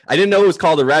 I didn't know it was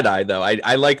called a red eye though.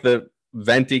 I like the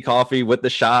venti coffee with the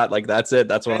shot. Like that's it.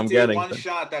 That's what I'm Venti, getting. one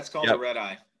shot. That's called a Yep. red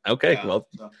eye. Okay. Yeah. Well,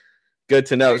 So. good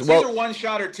to know. It's Well, either one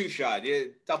shot or two shot.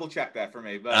 You double check that for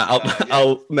me. But yeah,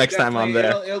 I'll next time I'm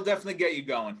there. it'll definitely get you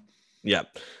going.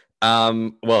 Yep.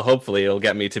 Well, hopefully it'll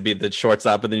get me to be the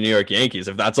shortstop of the New York Yankees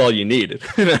if that's all you need.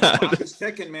 Clock is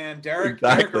ticking, man. Derek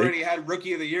already had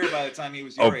Rookie of the Year by the time he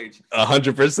was your age.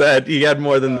 100%. He had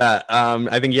more than that.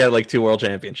 I think he had like 2 world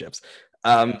championships.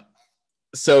 Yeah.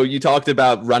 So you talked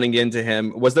about running into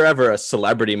him. Was there ever a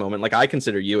celebrity moment? Like I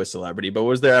consider you a celebrity, but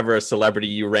was there ever a celebrity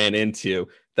you ran into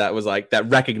that was like that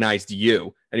recognized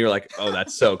you and you were like, oh,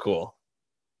 that's so cool?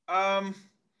 I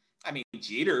mean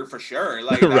Jeter for sure.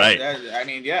 Like right. I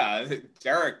mean, yeah,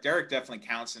 Derek definitely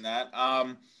counts in that.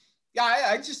 Yeah,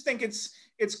 I just think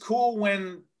it's cool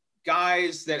when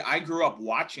guys that I grew up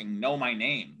watching know my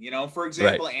name. You know, for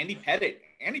example, Right. Andy Pettitte.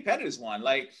 Andy Pettitte is one.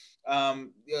 Like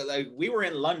we were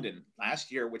in London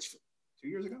last year, which 2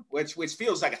 years ago, which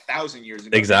feels like 1,000 years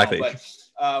ago. Exactly. Now,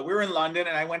 but we were in London,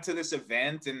 and I went to this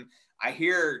event, and I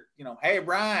hear, hey,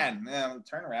 Bryan,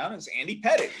 turn around, and it's Andy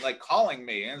Pettitte, like calling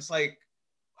me, and it's like,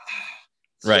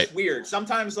 it's right. just weird.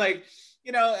 Sometimes, like,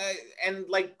 and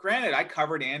like, granted, I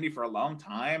covered Andy for a long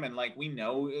time, and like, we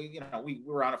know, we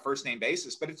were on a first name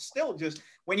basis, but it's still just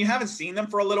when you haven't seen them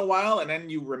for a little while, and then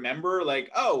you remember, like,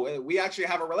 oh, we actually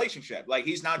have a relationship. Like,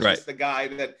 he's not just the guy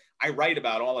that I write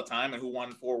about all the time and who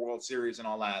won 4 World Series and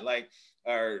all that, like,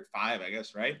 or 5, I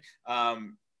guess, right?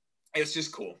 It's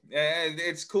just cool.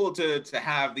 It's cool to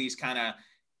have these kind of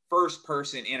first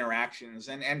person interactions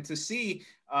and to see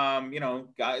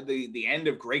the end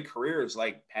of great careers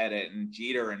like Pettitte and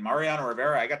Jeter and Mariano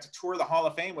Rivera. I got to tour the Hall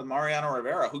of Fame with Mariano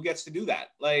Rivera. Who gets to do that?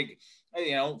 Like,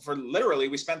 for literally,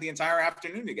 we spent the entire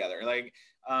afternoon together. Like,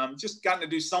 just gotten to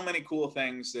do so many cool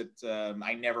things that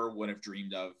I never would have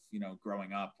dreamed of,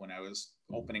 growing up when I was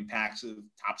opening packs of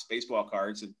Topps baseball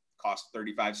cards that cost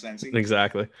 35 cents each.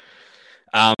 Exactly.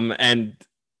 And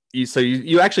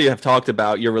you actually have talked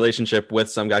about your relationship with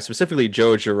some guy, specifically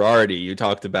Joe Girardi. You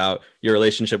talked about your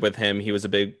relationship with him. He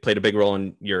played a big role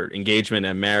in your engagement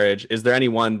and marriage. Is there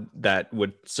anyone that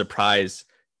would surprise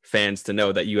fans to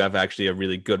know that you have actually a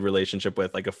really good relationship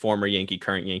with, like a former Yankee,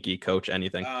 current Yankee coach,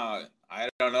 anything? I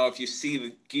don't know if you see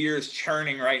the gears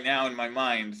churning right now in my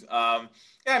mind. Yeah,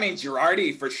 I mean,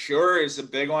 Girardi for sure is a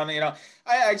big one.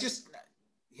 I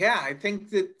think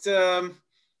that,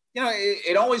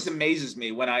 it always amazes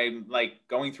me when I'm like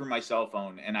going through my cell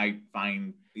phone and I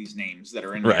find these names that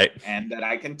are in there and that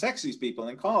I can text these people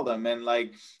and call them. And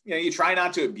like, you try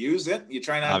not to abuse it. You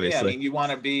try not, obviously. I mean, you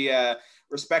want to be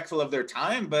respectful of their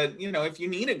time, but if you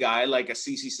need a guy like a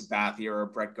CC Sabathia or a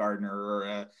Brett Gardner or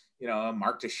a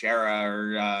Mark Teixeira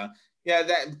or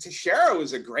that Teixeira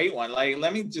was a great one. Like,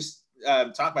 let me just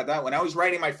talk about that. When I was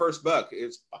writing my first book,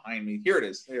 it's behind me. Here it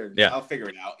is. Yeah. I'll figure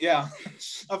it out. Yeah.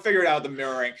 I'll figure it out, the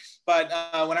mirroring. But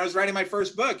when I was writing my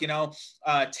first book,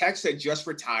 Tex had just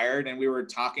retired and we were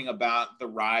talking about the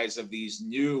rise of these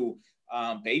new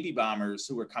baby bombers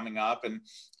who were coming up. And,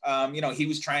 he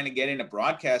was trying to get into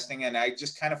broadcasting and I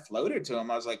just kind of floated to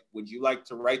him. I was like, would you like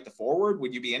to write the foreword?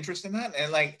 Would you be interested in that?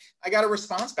 And like, I got a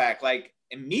response back, like,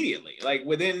 immediately, like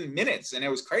within minutes. And it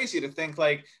was crazy to think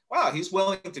like, wow, he's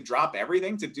willing to drop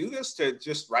everything to do this, to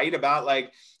just write about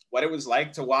like what it was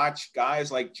like to watch guys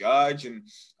like Judge and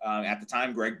at the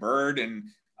time, Greg Bird and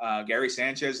Gary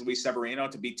Sanchez, Luis Severino,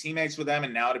 to be teammates with them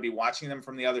and now to be watching them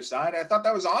from the other side. I thought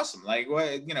that was awesome. Like,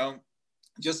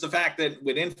 just the fact that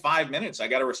within 5 minutes, I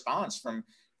got a response from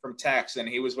Tex and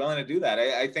he was willing to do that.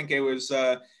 I think it was,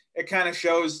 it kind of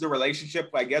shows the relationship,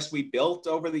 I guess, we built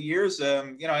over the years.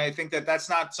 I think that that's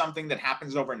not something that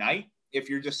happens overnight. If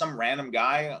you're just some random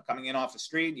guy coming in off the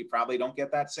street, you probably don't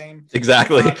get that same.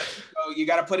 Exactly. So you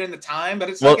got to put in the time, but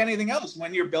it's like anything else.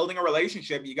 When you're building a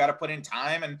relationship, you got to put in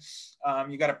time and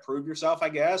you got to prove yourself, I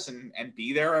guess, and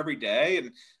be there every day.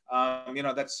 And,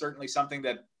 that's certainly something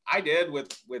that I did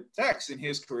with Tex in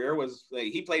his career was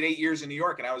he played 8 years in New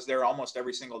York, and I was there almost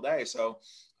every single day. So,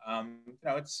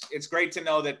 it's great to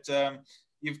know that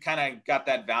you've kind of got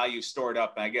that value stored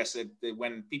up. And I guess that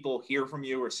when people hear from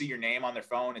you or see your name on their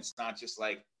phone, it's not just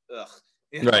like, ugh.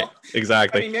 Right,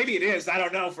 exactly. I mean, maybe it is. I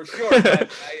don't know for sure, but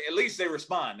at least they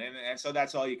respond, and so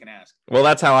that's all you can ask. Well,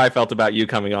 that's how I felt about you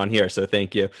coming on here, so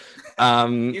thank you.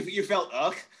 You felt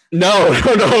ugh? No.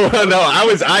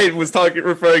 I was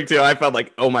referring to. I felt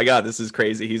like, oh my god, this is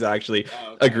crazy. He's actually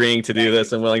agreeing to do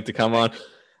this and willing to come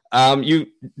on. You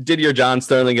did your John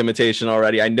Sterling imitation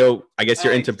already. I guess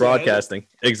you're into broadcasting.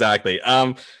 Exactly.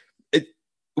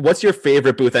 What's your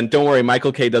favorite booth? And don't worry,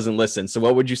 Michael K doesn't listen. So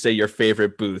what would you say your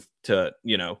favorite booth to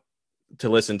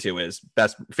listen to is?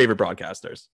 Best favorite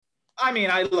broadcasters? I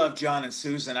mean, I love John and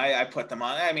Susan. I put them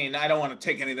on. I mean, I don't want to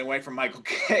take anything away from Michael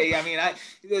K. I mean,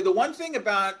 the one thing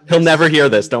about he'll never hear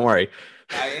this. Don't worry.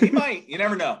 He might. You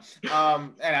never know.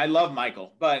 And I love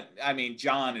Michael, but I mean,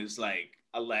 John is like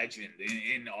a legend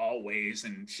in all ways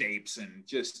and shapes, and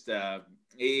just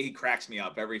he cracks me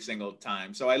up every single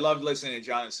time. So I love listening to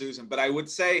John and Susan. But I would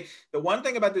say the one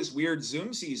thing about this weird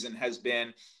Zoom season has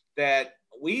been that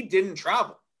we didn't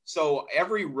travel. So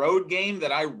every road game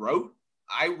that I wrote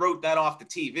that off the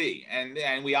TV,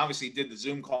 and we obviously did the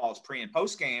Zoom calls pre and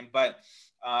post game, but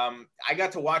I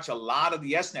got to watch a lot of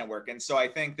the S Network. And so I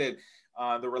think that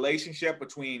the relationship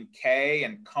between Kay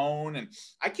and Cone, and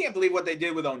I can't believe what they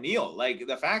did with O'Neal. Like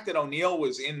the fact that O'Neal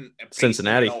was in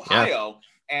Cincinnati, Ohio,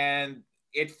 and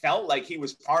it felt like he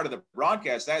was part of the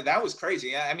broadcast. That was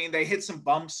crazy. I mean, they hit some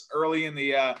bumps early in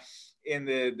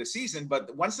the season,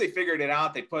 but once they figured it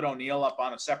out, they put O'Neal up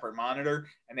on a separate monitor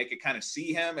and they could kind of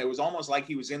see him. It was almost like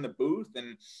he was in the booth,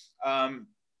 and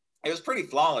it was pretty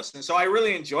flawless. And so I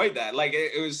really enjoyed that. Like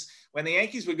it was when the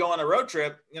Yankees would go on a road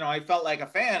trip, I felt like a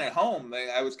fan at home.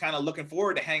 I was kind of looking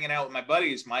forward to hanging out with my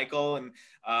buddies, Michael and,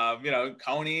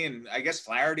 Coney, and I guess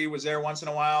Flaherty was there once in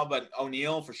a while, but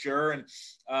O'Neal for sure. And,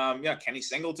 Kenny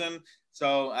Singleton.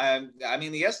 So, I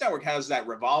mean, the S Network has that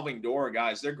revolving door,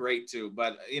 guys. They're great too.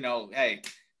 But, hey,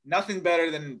 nothing better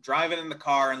than driving in the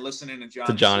car and listening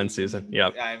to John and Susan.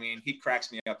 Yep. I mean, he cracks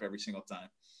me up every single time.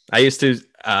 I used to,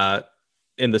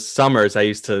 in the summers, I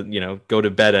used to, go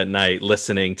to bed at night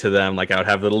listening to them. Like I would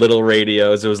have the little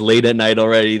radios. It was late at night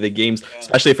already. The games,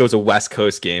 especially if it was a West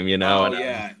Coast game,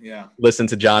 listen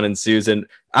to John and Susan.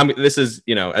 This is,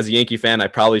 as a Yankee fan, I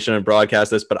probably shouldn't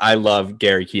broadcast this, but I love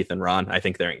Gary, Keith, and Ron. I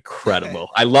think they're incredible.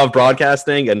 I love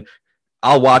broadcasting, and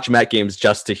I'll watch Met games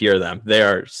just to hear them. They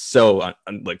are so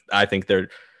I think they're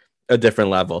a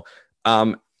different level.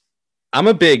 I'm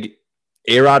a big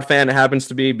A-Rod fan, it happens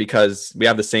to be, because we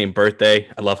have the same birthday.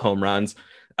 I love home runs.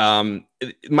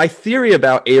 My theory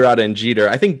about A-Rod and Jeter,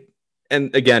 I think,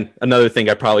 and again, another thing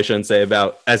I probably shouldn't say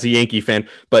about as a Yankee fan,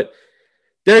 but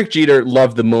Derek Jeter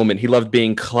loved the moment. He loved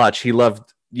being clutch. He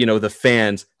loved, the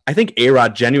fans. I think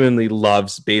A-Rod genuinely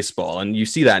loves baseball, and you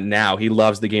see that now. He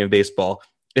loves the game of baseball.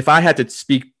 If I had to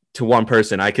speak to one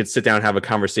person, I could sit down and have a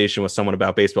conversation with someone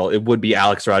about baseball, it would be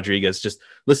Alex Rodriguez. Just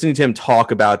listening to him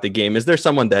talk about the game. Is there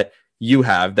someone that you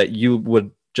have that you would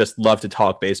just love to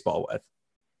talk baseball with?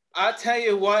 I'll tell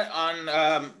you what,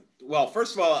 well,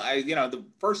 first of all, the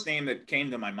first name that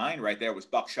came to my mind right there was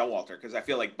Buck Showalter, because I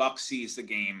feel like Buck sees the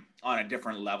game on a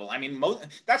different level. I mean,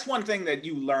 that's one thing that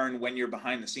you learn when you're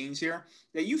behind the scenes here,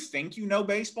 that you think you know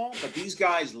baseball, but these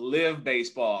guys live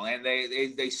baseball, and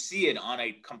they see it on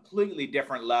a completely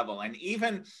different level. And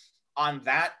even on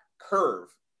that curve,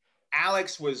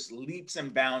 Alex was leaps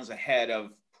and bounds ahead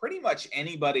of pretty much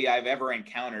anybody I've ever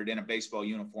encountered in a baseball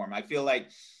uniform. I feel like,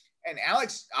 and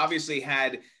Alex obviously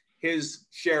had his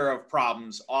share of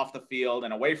problems off the field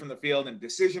and away from the field and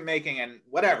decision-making and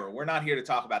whatever. We're not here to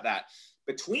talk about that.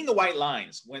 Between the white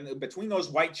lines, between those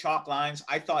white chalk lines,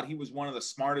 I thought he was one of the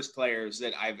smartest players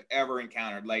that I've ever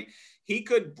encountered. Like, he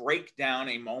could break down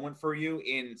a moment for you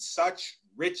in such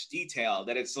rich detail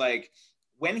that it's like,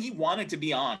 when he wanted to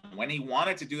be on, when he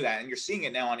wanted to do that, and you're seeing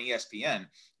it now on ESPN,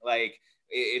 like,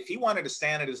 if he wanted to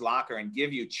stand at his locker and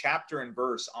give you chapter and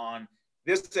verse on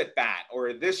this at bat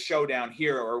or this showdown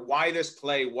here or why this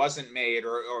play wasn't made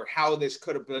or how this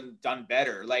could have been done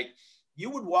better, like, you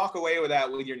would walk away with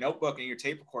that with your notebook and your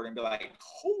tape recorder and be like,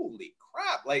 holy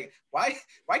crap, like,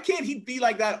 why can't he be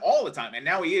like that all the time? And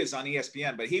now he is on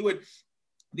ESPN, but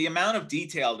the amount of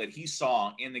detail that he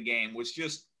saw in the game was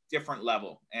just different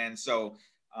level. And so,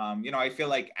 I feel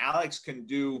like Alex can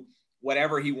do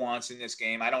whatever he wants in this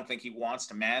game. I don't think he wants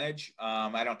to manage.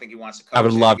 I don't think he wants to coach. I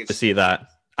would love to see that.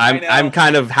 I'm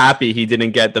kind of happy he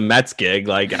didn't get the Mets gig.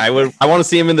 Like, I want to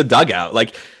see him in the dugout.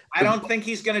 Like, I don't think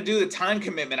he's going to do the time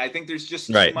commitment. I think there's just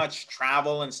too much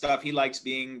travel and stuff. He likes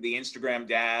being the Instagram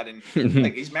dad, and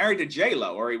like he's married to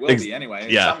J-Lo, or he will be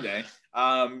anyway, someday.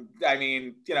 I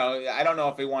mean, I don't know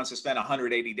if he wants to spend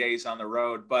 180 days on the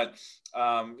road, but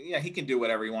yeah, he can do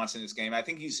whatever he wants in this game. I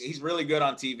think he's really good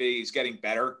on TV. He's getting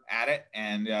better at it,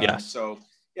 and so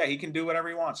yeah, he can do whatever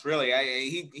he wants. Really,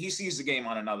 he sees the game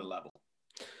on another level.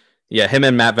 Yeah, him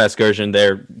and Matt Vasgersian,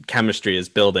 their chemistry is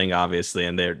building, obviously,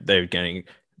 and they're getting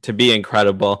to be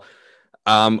incredible.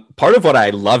 Part of what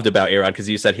I loved about A-Rod, because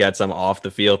you said he had some off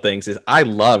the field things, is I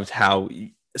loved how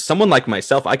someone like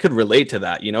myself, I could relate to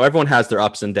that. Everyone has their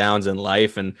ups and downs in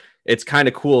life, and it's kind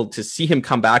of cool to see him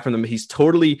come back from them. He's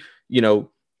totally,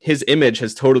 his image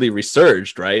has totally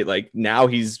resurged, right? Like now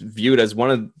he's viewed as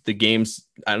one of the game's,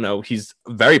 I don't know, he's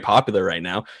very popular right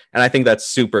now. And I think that's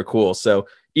super cool. So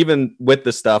even with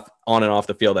the stuff on and off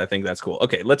the field, I think that's cool.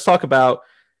 Okay, let's talk about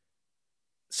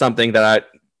something that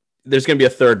there's going to be a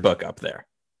third book up there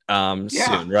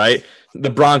soon, right? The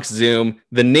Bronx Zoom.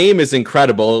 The name is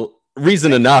incredible.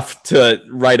 Reason enough to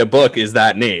write a book is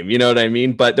that name. You know what I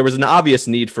mean? But there was an obvious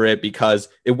need for it because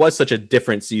it was such a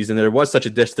different season. There was such a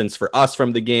distance for us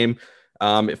from the game.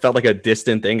 It felt like a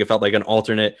distant thing. It felt like an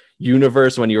alternate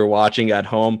universe when you were watching at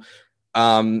home.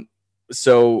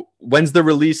 So when's the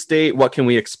release date? What can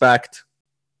we expect?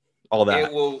 All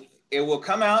that. It will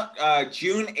come out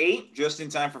June 8th, just in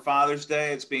time for Father's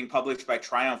Day. It's being published by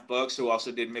Triumph Books, who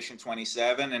also did Mission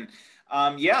 27. And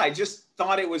I just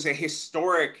thought it was a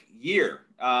historic year.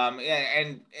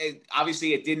 And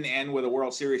obviously it didn't end with a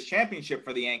World Series championship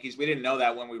for the Yankees. We didn't know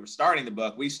that when we were starting the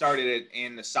book. We started it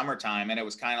in the summertime, and it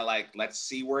was kind of like, let's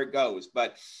see where it goes.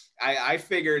 But I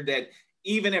figured that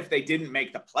even if they didn't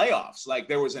make the playoffs, like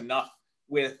there was enough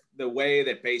with the way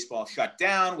that baseball shut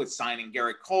down, with signing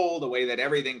Garrett Cole, the way that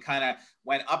everything kind of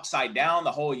went upside down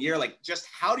the whole year. Like, just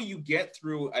how do you get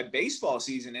through a baseball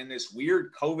season in this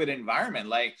weird COVID environment?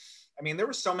 Like, I mean, there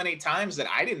were so many times that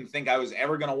I didn't think I was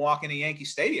ever going to walk into Yankee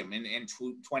Stadium in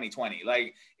 2020.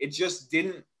 Like, it just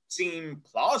didn't seem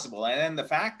plausible. And then the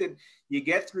fact that you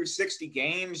get through 60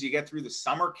 games, you get through the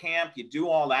summer camp, you do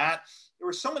all that. There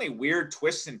were so many weird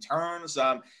twists and turns.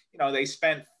 They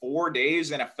spent 4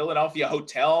 days in a Philadelphia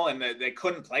hotel, and they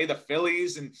couldn't play the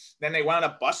Phillies. And then they wound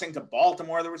up busing to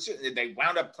Baltimore. They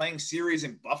wound up playing series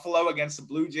in Buffalo against the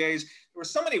Blue Jays. There were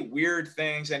so many weird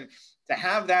things. And to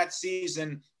have that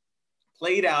season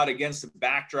played out against the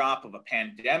backdrop of a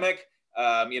pandemic,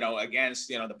 against,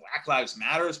 the Black Lives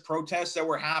Matters protests that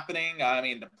were happening. I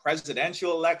mean, the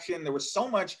presidential election, there was so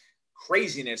much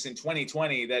craziness in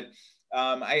 2020 that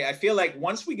I feel like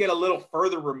once we get a little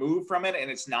further removed from it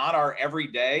and it's not our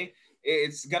everyday,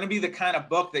 it's going to be the kind of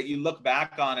book that you look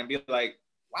back on and be like,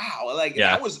 wow,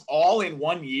 that was all in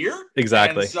 1 year.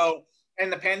 Exactly.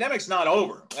 And the pandemic's not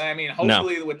over. I mean,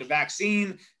 hopefully with the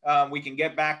vaccine, we can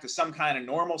get back to some kind of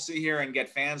normalcy here and get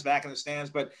fans back in the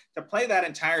stands. But to play that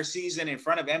entire season in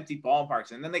front of empty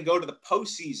ballparks, and then they go to the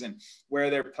postseason where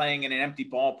they're playing in an empty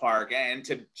ballpark, and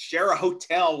to share a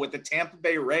hotel with the Tampa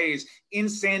Bay Rays in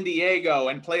San Diego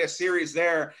and play a series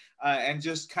there, and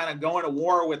just kind of go into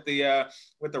war with the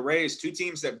Rays, two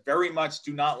teams that very much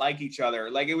do not like each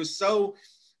other. Like, it was so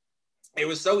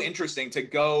interesting to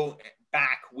go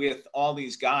back with all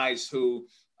these guys who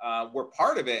were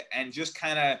part of it and just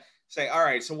kind of say, all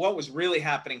right, so what was really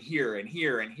happening here and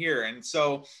here and here? And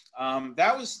so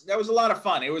that was a lot of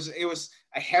fun. It was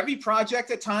a heavy project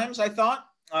at times, I thought,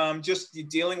 just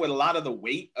dealing with a lot of the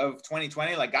weight of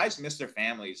 2020. Like, guys miss their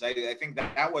families. I think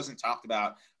that wasn't talked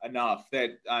about enough.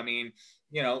 That, I mean,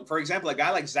 for example, a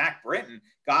guy like Zach Britton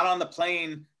got on the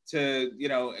plane to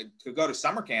go to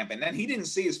summer camp, and then he didn't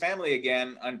see his family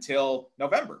again until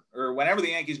November or whenever the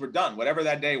Yankees were done, whatever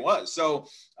that day was. So,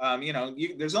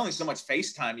 there's only so much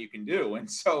FaceTime you can do. And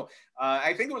so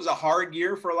I think it was a hard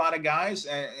year for a lot of guys,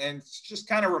 and it's just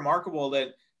kind of remarkable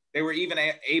that they were even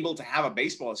able to have a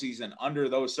baseball season under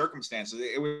those circumstances.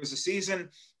 It was a season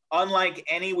unlike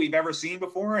any we've ever seen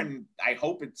before, and I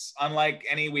hope it's unlike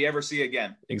any we ever see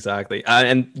again. Exactly.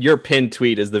 And your pinned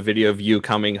tweet is the video of you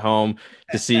coming home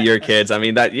to see your kids. I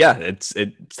mean,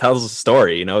 it tells a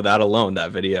story, that alone,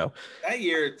 that video. That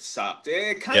year sucked.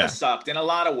 It kind of sucked in a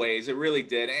lot of ways. It really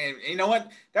did. And you know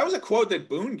what? That was a quote that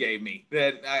Boone gave me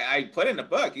that I put in the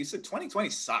book. He said 2020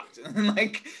 sucked.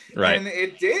 Right. And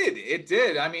it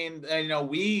did. I mean,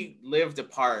 we lived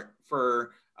apart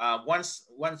for once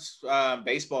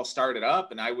baseball started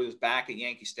up and I was back at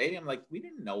Yankee Stadium, like, we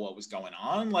didn't know what was going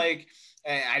on. Like,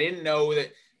 I didn't know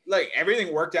that, like,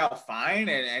 everything worked out fine.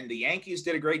 And the Yankees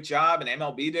did a great job and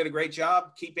MLB did a great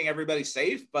job keeping everybody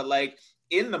safe. But, like,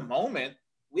 in the moment,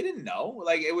 we didn't know.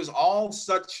 Like, it was all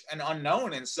such an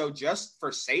unknown. And so just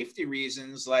for safety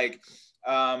reasons, like,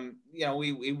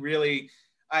 we really,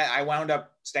 I wound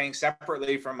up staying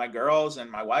separately from my girls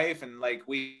and my wife. And like,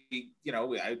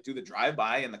 I do the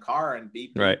drive-by in the car and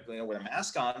beep, Right. with a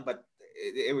mask on, but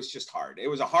it was just hard. It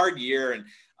was a hard year. And,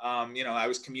 I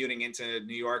was commuting into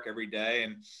New York every day,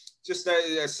 and just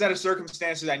a set of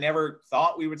circumstances I never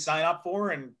thought we would sign up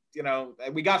for. And,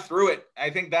 we got through it. I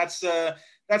think that's the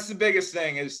biggest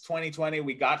thing is 2020.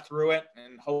 We got through it,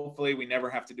 and hopefully we never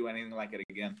have to do anything like it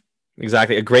again.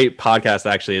 Exactly. A great podcast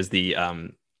actually is the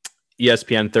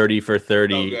ESPN 30 for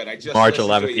 30, Oh, good. I just March listened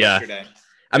 11th. to it yesterday.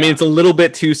 I mean, it's a little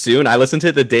bit too soon. I listened to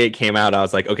it the day it came out. I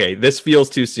was like, okay, this feels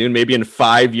too soon. Maybe in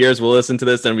 5 years we'll listen to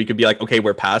this and we could be like, okay,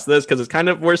 we're past this, because it's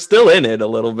we're still in it a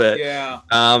little bit. Yeah.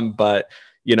 But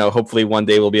hopefully one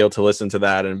day we'll be able to listen to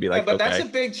that and be like, but okay. That's a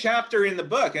big chapter in the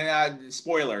book. And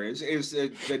spoiler is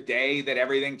the day that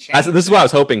everything changed. This is what I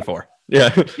was hoping for.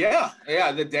 Yeah.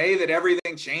 Yeah. The day that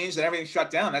everything changed, that everything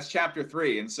shut down. That's chapter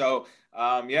 3. And so,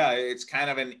 it's kind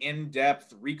of an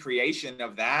in-depth recreation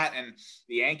of that. And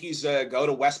the Yankees go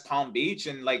to West Palm Beach,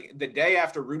 and like the day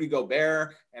after Rudy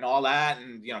Gobert and all that,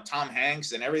 and Tom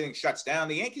Hanks and everything shuts down,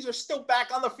 the Yankees are still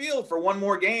back on the field for one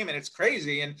more game, and it's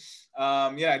crazy. And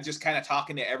just kind of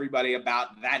talking to everybody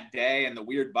about that day and the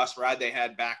weird bus ride they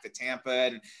had back to Tampa,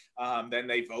 and then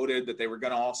they voted that they were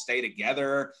going to all stay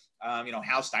together.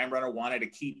 Hal Steinbrenner wanted to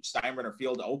keep Steinbrenner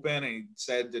Field open, and he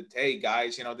said that, hey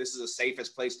guys, this is the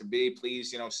safest place to be.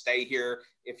 Please, stay here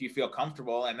if you feel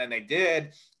comfortable. And then they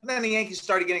did. And then the Yankees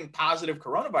started getting positive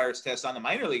coronavirus tests on the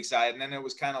minor league side. And then it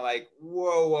was kind of like,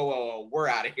 whoa, we're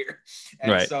out of here.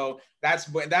 And right. So that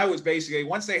was basically,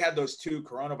 once they had those 2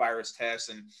 coronavirus tests,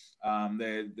 and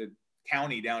the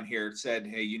county down here said,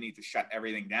 hey, you need to shut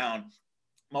everything down,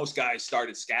 most guys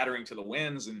started scattering to the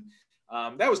winds. And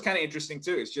that was kind of interesting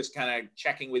too. It's just kind of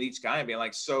checking with each guy and being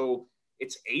like, so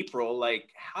it's April. Like,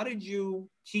 how did you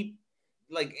keep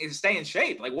stay in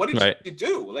shape? Like, what did you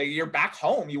do? Like, you're back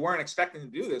home. You weren't expecting to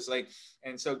do this. Like,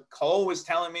 and so Cole was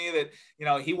telling me that,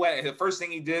 the first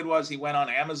thing he did was he went on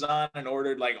Amazon and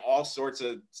ordered like all sorts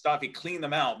of stuff. He cleaned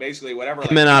them out, basically whatever.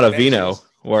 Him and Ottavino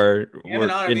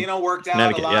worked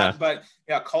out a lot, yeah. But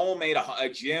Cole made a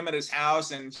gym at his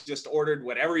house and just ordered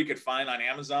whatever he could find on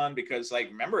Amazon, because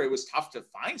remember, it was tough to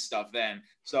find stuff then.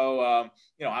 So,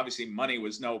 obviously money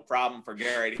was no problem for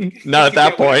Garrett. Not at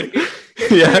that point.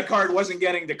 His credit card wasn't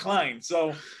getting declined.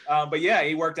 So, but yeah,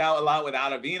 he worked out a lot with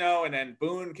Ottavino, and then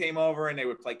Boone came over and they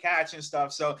would play catch and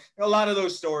stuff. So a lot of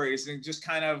those stories, and just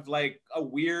kind of like a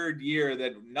weird year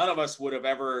that none of us would have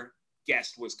ever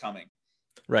guessed was coming.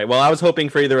 Right. Well, I was hoping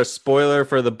for either a spoiler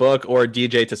for the book or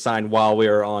DJ to sign while we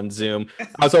were on Zoom.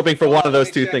 I was hoping for one of those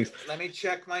two things. Let me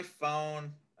check my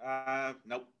phone.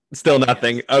 Nope. Still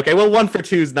nothing. Yes. Okay. Well, 1 for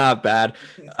 2 is not bad.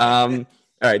 All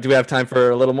right. Do we have time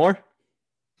for a little more?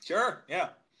 Sure. Yeah.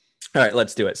 All right.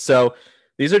 Let's do it. So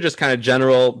these are just kind of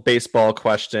general baseball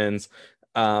questions.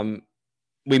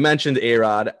 We mentioned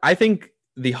A-Rod. I think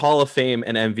the Hall of Fame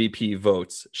and MVP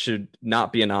votes should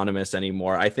not be anonymous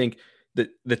anymore. I think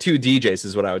the 2 DJs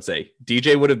is what I would say.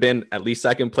 DJ would have been at least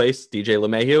second place, DJ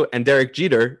LeMahieu, and Derek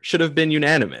Jeter should have been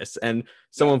unanimous, and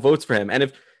someone votes for him.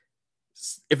 And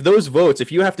if those votes,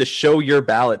 if you have to show your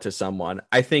ballot to someone,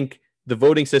 I think the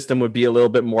voting system would be a little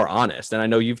bit more honest. And I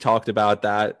know you've talked about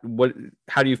that.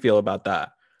 How do you feel about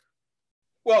that?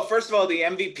 Well, first of all, the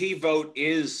MVP vote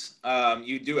is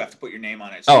you do have to put your name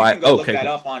on it. So you can go look that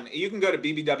up you can go to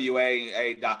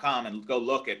bbwaa.com and go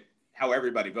look at how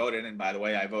everybody voted. And by the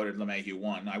way, I voted LeMahieu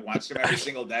won. I watched him every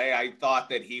single day. I thought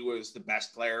that he was the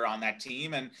best player on that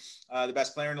team and the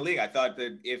best player in the league. I thought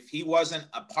that if he wasn't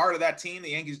a part of that team, the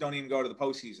Yankees don't even go to the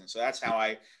postseason. So that's how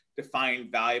I define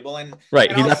valuable. And he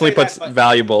definitely puts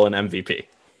valuable in MVP.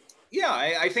 Yeah,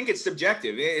 I think it's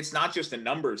subjective. It's not just a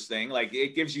numbers thing. Like,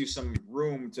 it gives you some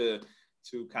room to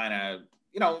kind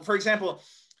of, for example,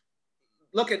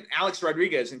 look at Alex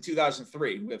Rodriguez in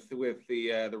 2003 with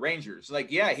the Rangers.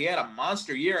 Like, yeah, he had a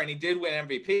monster year and he did win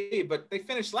MVP, but they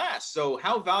finished last. So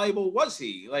how valuable was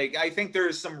he? Like, I think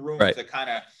there's some room to kind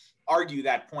of argue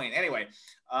that point. Anyway,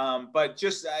 but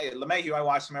just LeMahieu, I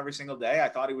watched him every single day. I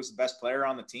thought he was the best player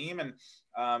on the team, and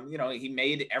he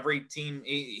made every team.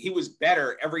 He was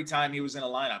better every time he was in a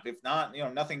lineup. If not,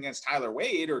 nothing against Tyler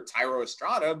Wade or Tyro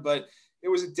Estrada, but it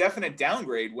was a definite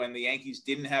downgrade when the Yankees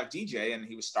didn't have DJ and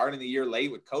he was starting the year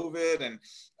late with COVID, and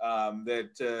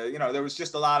there was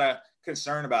just a lot of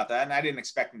concern about that. And I didn't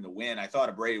expect him to win. I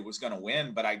thought Abreu was going to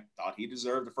win, but I thought he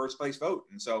deserved the first place vote.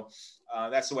 And so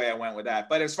that's the way I went with that.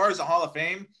 But as far as the Hall of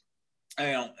Fame,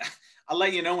 I'll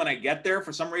let you know when I get there.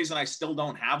 For some reason, I still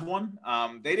don't have one.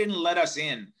 They didn't let us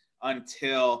in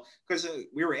until, because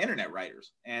we were internet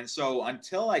writers. And so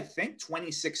until I think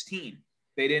 2016,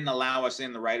 they didn't allow us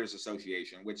in the Writers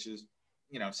Association, which is,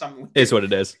 something is what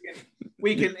it is.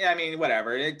 We can, I mean,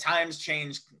 whatever. Times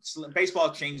change.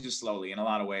 Baseball changes slowly in a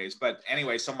lot of ways. But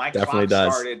anyway, so my Definitely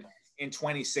clock started in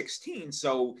 2016.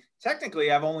 So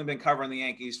technically, I've only been covering the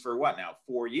Yankees for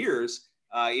 4 years,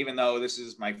 even though this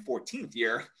is my 14th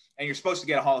year. And you're supposed to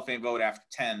get a Hall of Fame vote after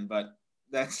 10, but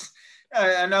that's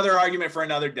another argument for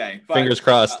another day. But, fingers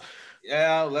crossed.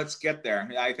 Yeah, let's get there.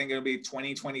 I think it'll be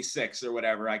 2026 or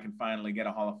whatever. I can finally get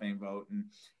a Hall of Fame vote, and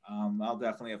I'll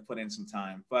definitely have put in some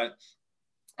time. But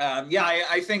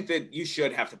I think that you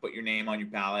should have to put your name on your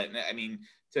ballot. I mean,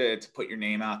 to put your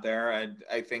name out there,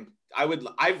 I think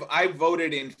I've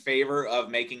voted in favor of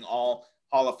making all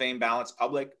Hall of Fame ballots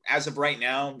public. As of right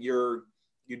now, you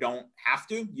don't have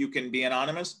to. You can be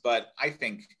anonymous, but I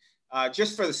think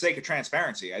just for the sake of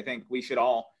transparency, I think we should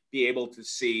all be able to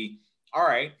see. All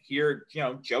right, here,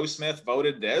 Joe Smith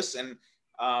voted this, and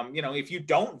if you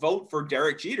don't vote for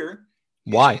Derek Jeter,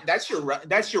 why? That's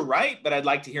your right, but I'd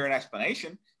like to hear an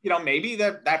explanation. Maybe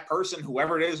that person,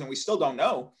 whoever it is, and we still don't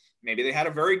know, maybe they had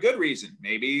a very good reason.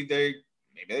 Maybe they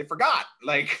forgot.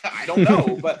 Like, I don't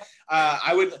know, but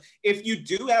I would, if you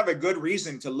do have a good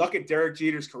reason to look at Derek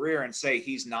Jeter's career and say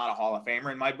he's not a Hall of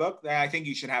Famer in my book, then I think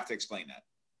you should have to explain that.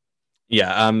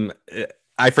 Yeah,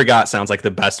 I forgot sounds like the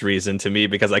best reason to me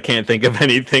because I can't think of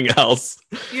anything else.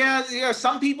 Yeah.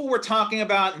 Some people were talking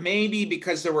about maybe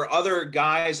because there were other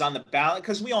guys on the ballot,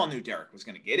 because we all knew Derek was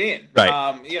going to get in.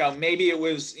 Right. Maybe it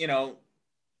was,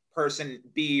 person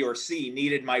B or C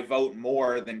needed my vote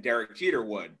more than Derek Jeter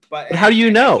would. But how do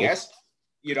you know? Yes,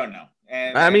 you don't know.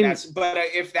 And but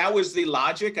if that was the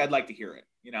logic, I'd like to hear it.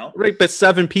 Right. But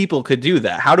 7 people could do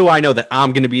that. How do I know that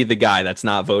I'm going to be the guy that's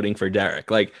not voting for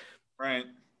Derek? Like, right.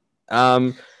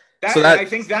 I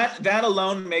think that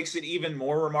alone makes it even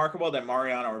more remarkable that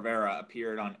Mariano Rivera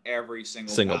appeared on every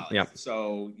single ballot. Yeah.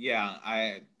 So yeah,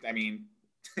 I mean,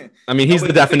 he's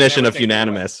the definition of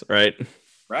unanimous, right?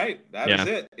 Right. That is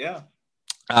it. Yeah.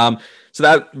 So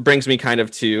that brings me kind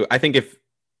of to, I think if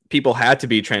people had to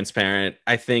be transparent,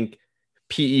 I think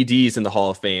PEDs in the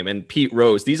Hall of Fame and Pete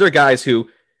Rose, these are guys who,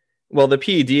 well, the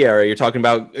PED era, you're talking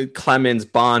about Clemens,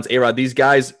 Bonds, A-Rod, these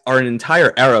guys are an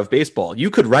entire era of baseball. You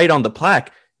could write on the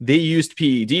plaque, they used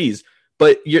PEDs,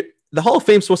 but the Hall of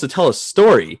Fame is supposed to tell a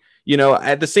story.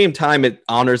 At the same time, it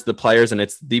honors the players and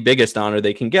it's the biggest honor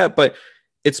they can get, but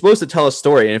it's supposed to tell a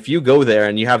story. And if you go there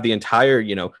and you have the entire,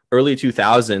 early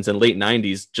 2000s and late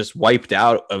 90s just wiped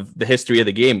out of the history of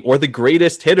the game, or the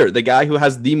greatest hitter, the guy who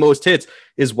has the most hits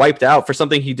is wiped out for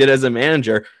something he did as a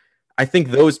manager, I think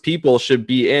those people should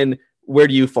be in. Where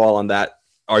do you fall on that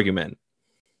argument?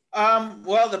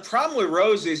 Well, the problem with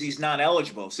Rose is he's not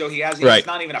eligible. So he's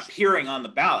not even appearing on the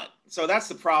ballot. So that's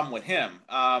the problem with him.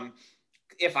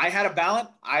 If I had a ballot,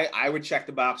 I would check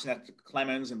the box next to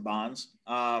Clemens and Bonds.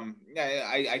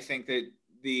 I think that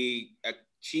the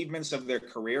achievements of their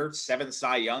career, 7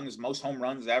 Cy Youngs, most home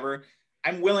runs ever,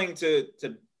 I'm willing to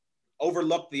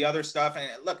overlook the other stuff. And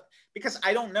look, because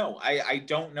I don't know. I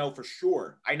don't know for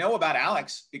sure. I know about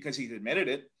Alex because he's admitted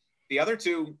it. The other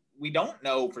two, we don't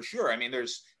know for sure. I mean,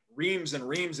 there's reams and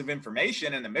reams of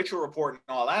information in the Mitchell report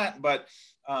and all that. But,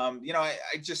 I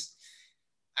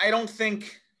don't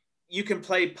think you can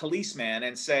play policeman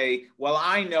and say, well,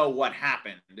 I know what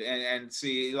happened and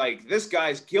see, like, this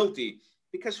guy's guilty.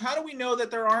 Because how do we know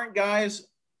that there aren't guys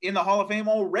in the Hall of Fame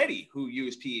already who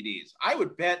use PEDs? I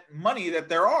would bet money that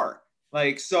there are.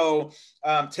 Like, so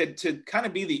to kind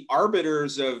of be the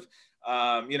arbiters of,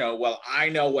 well, I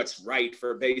know what's right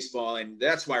for baseball, and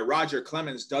that's why Roger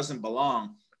Clemens doesn't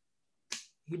belong.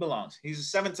 He belongs. He's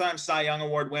a 7-time Cy Young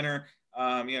Award winner.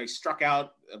 He struck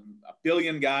out a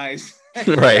billion guys.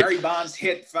 Right. Barry Bonds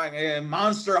hit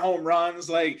monster home runs.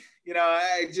 Like,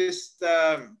 I just,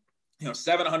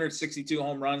 762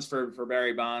 home runs for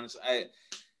Barry Bonds.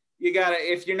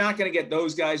 If you're not going to get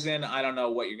those guys in, I don't know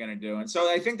what you're going to do. And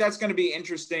so I think that's going to be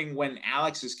interesting when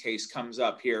Alex's case comes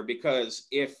up here, because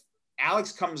if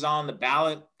Alex comes on the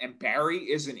ballot and Barry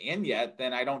isn't in yet,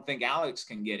 then I don't think Alex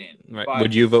can get in. Right. But,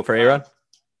 would you vote for A-Rod?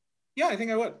 Yeah, I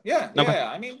think I would. Yeah. Okay. Yeah.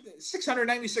 I mean,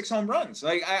 696 home runs.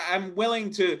 Like, I'm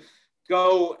willing to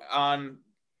go on.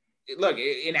 Look,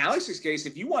 in Alex's case,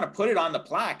 if you want to put it on the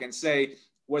plaque and say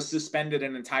was suspended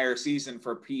an entire season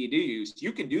for PED use,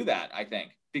 you can do that, I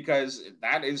think, because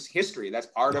that is history. That's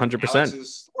part of 100%.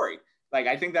 Alex's story. Like,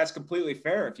 I think that's completely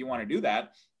fair if you want to do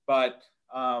that. But,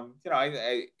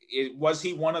 was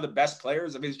he one of the best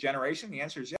players of his generation? The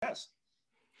answer is yes.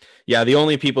 Yeah, the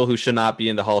only people who should not be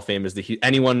in the Hall of Fame is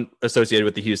anyone associated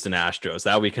with the Houston Astros.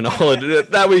 That we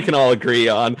can all agree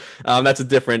on. That's a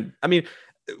different. I mean,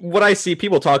 what I see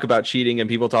people talk about cheating,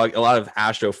 and a lot of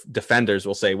Astro defenders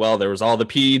will say, well, there was all the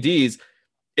PEDs.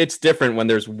 It's different when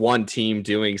there's one team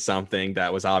doing something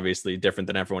that was obviously different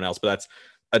than everyone else, but that's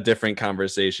a different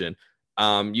conversation.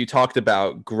 You talked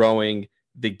about growing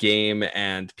the game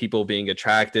and people being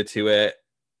attracted to it.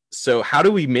 So how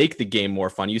do we make the game more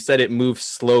fun? You said it moves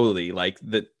slowly, like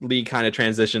the league kind of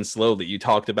transitions slowly. You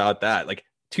talked about that. Like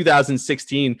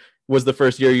 2016 was the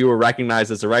first year you were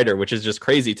recognized as a writer, which is just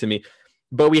crazy to me.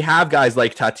 But we have guys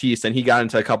like Tatis, and he got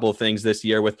into a couple of things this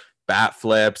year with bat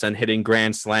flips and hitting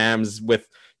grand slams with,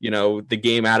 the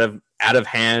game out of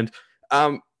hand.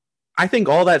 I think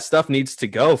all that stuff needs to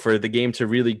go for the game to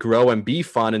really grow and be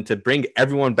fun and to bring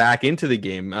everyone back into the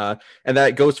game. And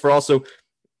that goes for also,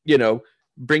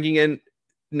 bringing in,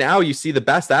 now you see the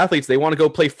best athletes, they want to go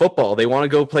play football. They want to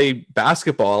go play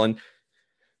basketball. And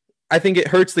I think it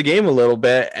hurts the game a little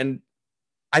bit. And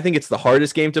I think it's the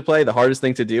hardest game to play. The hardest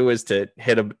thing to do is to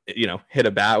hit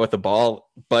a bat with a ball,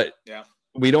 but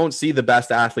we don't see the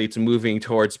best athletes moving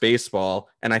towards baseball.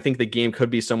 And I think the game could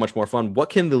be so much more fun. What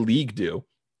can the league do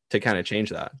to kind of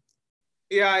change that?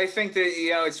 Yeah, I think that,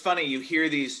 it's funny. You hear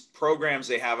these programs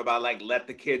they have about like, let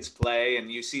the kids play, and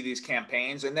you see these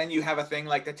campaigns, and then you have a thing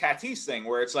like the Tatis thing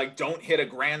where it's like, don't hit a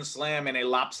grand slam in a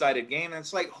lopsided game. And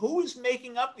it's like, who's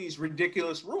making up these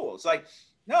ridiculous rules? Like,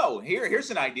 no,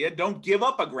 here's an idea. Don't give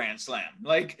up a grand slam.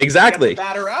 Like, exactly. Get the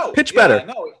batter out. Pitch better.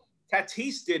 No,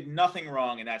 Tatis did nothing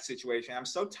wrong in that situation. I'm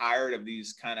so tired of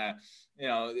these kind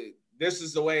of, this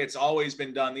is the way it's always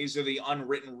been done. These are the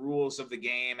unwritten rules of the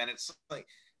game. And it's like,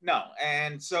 no.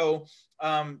 And so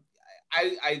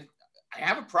I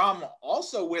have a problem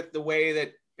also with the way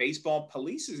that baseball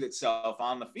polices itself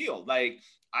on the field. Like,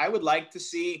 I would like to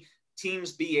see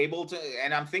teams be able to,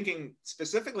 and I'm thinking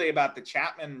specifically about the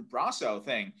Chapman-Brasso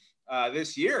thing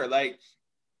this year, like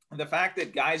the fact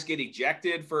that guys get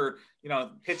ejected for,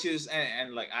 pitches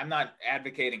and like, I'm not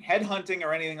advocating headhunting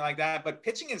or anything like that, but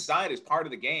pitching inside is part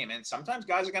of the game. And sometimes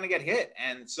guys are going to get hit.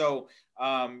 And so,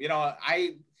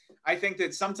 I think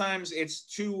that sometimes it's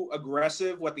too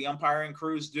aggressive what the umpiring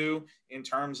crews do in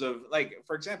terms of, like,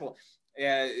 for example,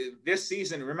 this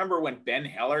season, remember when Ben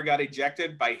Heller got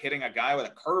ejected by hitting a guy with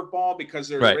a curveball because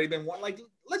there's already been one? Like,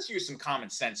 let's use some common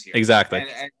sense here. Exactly.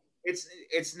 And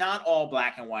it's not all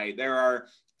black and white. There are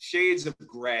shades of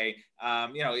gray.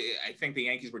 I think the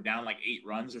Yankees were down like 8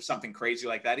 runs or something crazy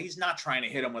like that. He's not trying to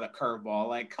hit him with a curveball.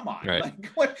 Like, come on. Right. Like,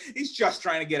 what? He's just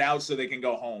trying to get out so they can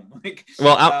go home. Like,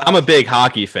 well, I'm a big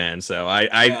hockey fan, so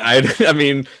I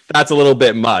mean, that's a little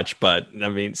bit much, but I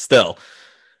mean, still.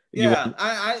 Yeah,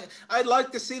 I'd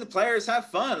like to see the players have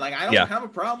fun. Like, I don't have a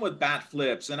problem with bat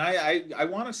flips, and I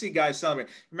want to see guys celebrate.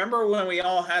 Remember when we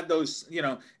all had those,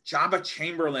 Jabba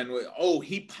Chamberlain?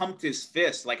 He pumped his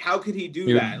fist. Like, how could he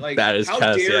do that? Like,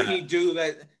 how dare he do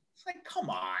that? It's like, come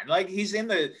on. Like, he's in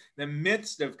the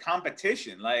midst of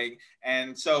competition. Like,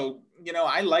 and so,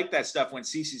 I like that stuff when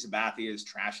CC Sabathia is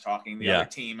trash talking the other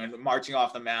team and marching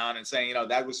off the mound and saying,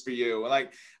 that was for you.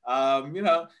 Like,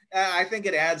 I think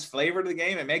it adds flavor to the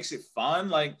game. It makes it fun.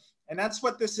 Like, and that's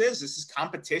what this is. This is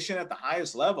competition at the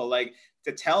highest level. Like,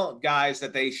 to tell guys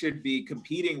that they should be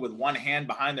competing with one hand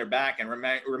behind their back and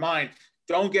remind,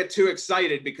 don't get too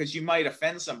excited because you might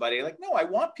offend somebody. Like, no, I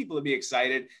want people to be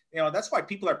excited. That's why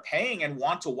people are paying and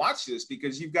want to watch this,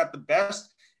 because you've got the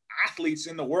best athletes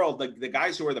in the world, like the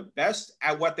guys who are the best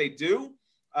at what they do,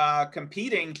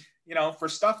 competing, for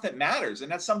stuff that matters.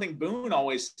 And that's something Boone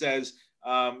always says,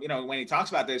 when he talks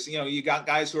about this. You got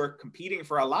guys who are competing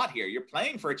for a lot here. You're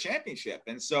playing for a championship.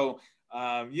 And so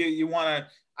you want to,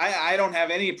 I don't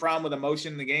have any problem with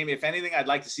emotion in the game. If anything, I'd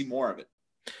like to see more of it.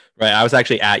 Right. I was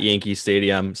actually at Yankee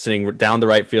Stadium sitting down the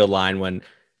right field line when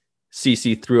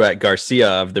CC threw at Garcia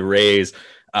of the Rays.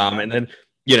 And then,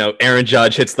 Aaron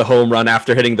Judge hits the home run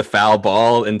after hitting the foul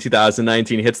ball in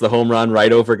 2019, hits the home run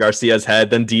right over Garcia's head.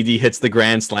 Then Didi hits the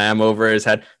grand slam over his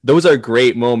head. Those are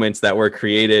great moments that were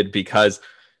created because,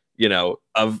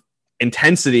 of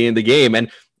intensity in the game.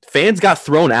 And fans got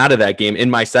thrown out of that game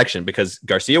in my section because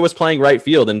Garcia was playing right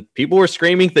field and people were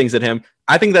screaming things at him.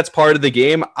 I think that's part of the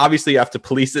game. Obviously, you have to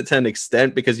police it to an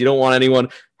extent because you don't want anyone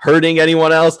hurting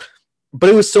anyone else. But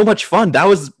it was so much fun. That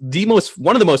was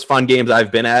one of the most fun games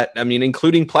I've been at. I mean,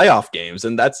 including playoff games.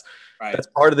 And that's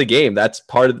part of the game. That's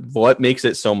part of what makes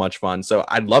it so much fun. So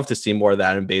I'd love to see more of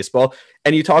that in baseball.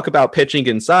 And you talk about pitching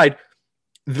inside.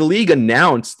 The league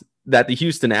announced that the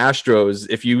Houston Astros,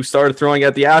 if you started throwing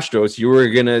at the Astros, you were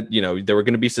going to, there were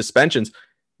going to be suspensions.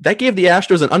 that gave the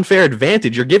Astros an unfair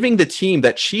advantage. You're giving the team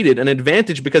that cheated an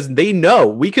advantage because they know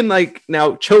we can like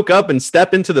now choke up and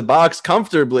step into the box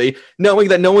comfortably, knowing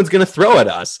that no one's going to throw at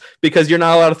us because you're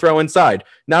not allowed to throw inside.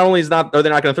 Not only are they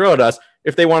not going to throw at us,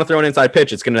 if they want to throw an inside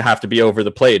pitch, it's going to have to be over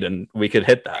the plate, and we could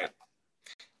hit that.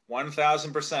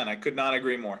 1,000%. I could not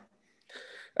agree more.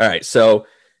 All right, so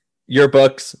your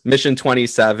books, Mission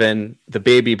 27, the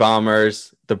Baby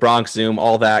Bombers, the Bronx Zoom,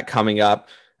 all that coming up.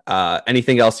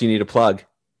 Anything else you need to plug?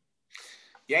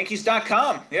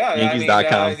 Yankees.com. Yeah.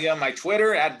 Yankees.com. My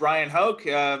Twitter at Bryan Hoch,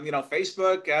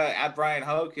 Facebook at Bryan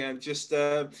Hoch, and just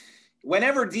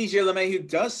whenever DJ LeMahieu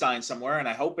does sign somewhere, and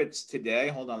I hope it's today.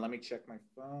 Hold on. Let me check my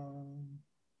phone.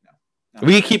 No.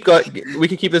 We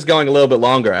can keep this going a little bit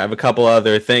longer. I have a couple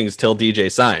other things till DJ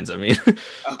signs. I mean,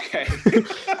 okay.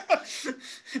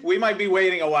 We might be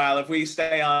waiting a while if we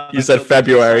stay on. You said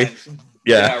February.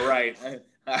 Yeah, right.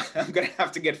 I'm going to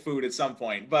have to get food at some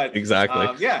point, but exactly.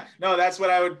 That's what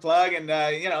I would plug. And,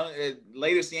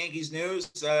 latest Yankees news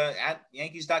at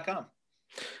Yankees.com. All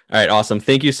right. Awesome.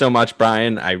 Thank you so much,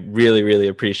 Bryan. I really, really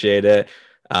appreciate it.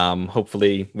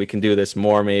 Hopefully we can do this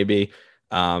more, maybe.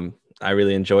 I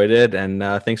really enjoyed it. And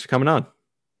thanks for coming on.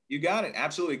 You got it.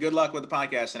 Absolutely. Good luck with the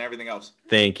podcast and everything else.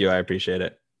 Thank you. I appreciate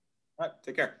it. All right.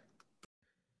 Take care.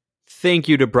 Thank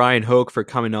you to Bryan Hoch for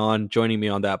coming on, joining me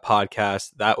on that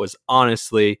podcast. That was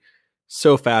honestly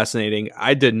so fascinating.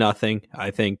 I did nothing. I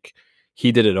think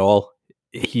he did it all.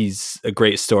 He's a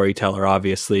great storyteller,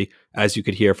 obviously, as you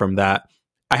could hear from that.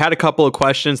 I had a couple of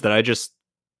questions that I just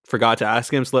forgot to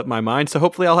ask him, slipped my mind. So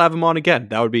hopefully I'll have him on again.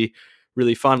 That would be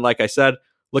really fun. Like I said,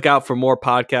 look out for more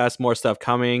podcasts, more stuff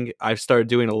coming. I've started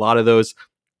doing a lot of those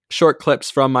short clips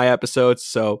from my episodes,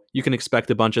 so you can expect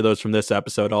a bunch of those from this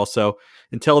episode also.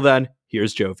 Until then,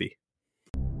 here's Jovi.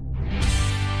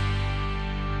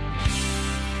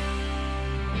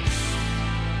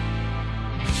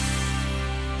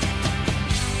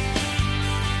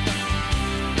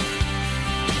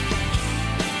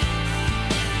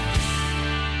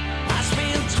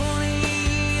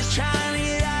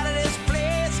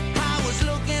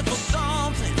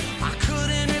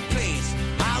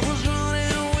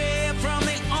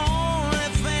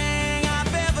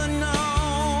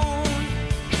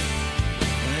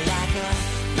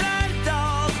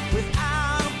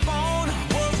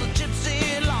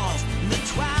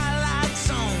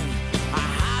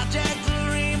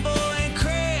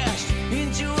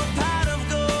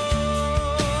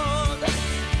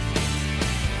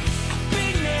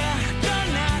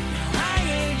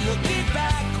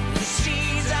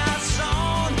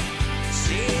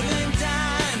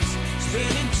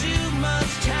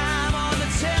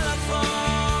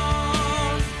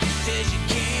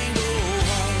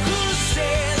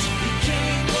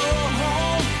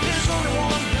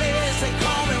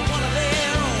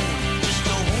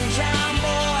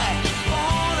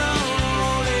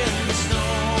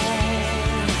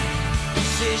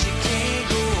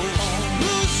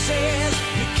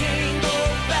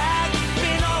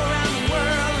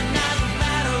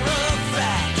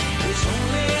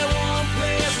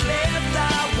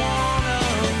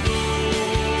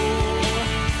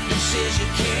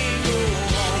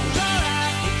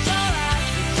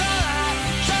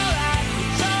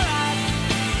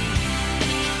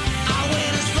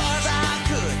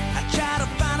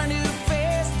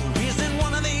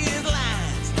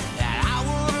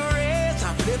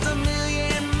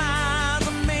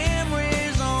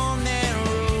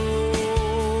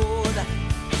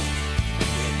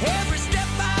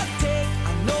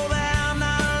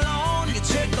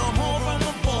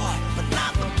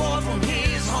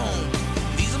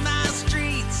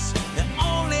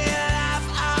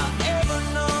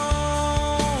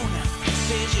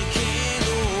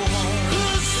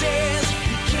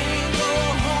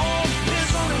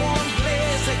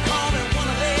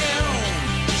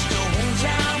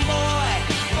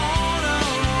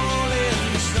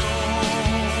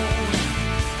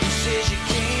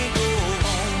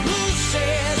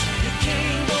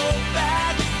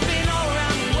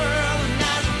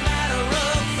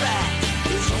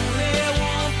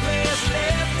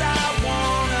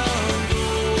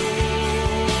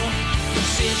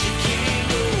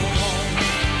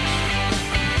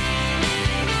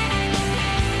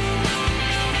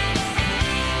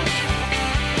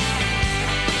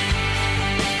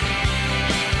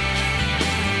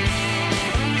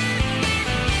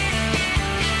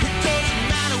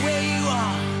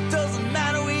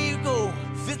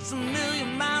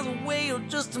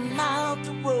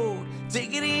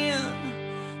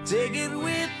 Take it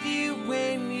with you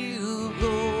when you go.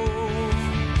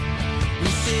 Who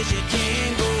says you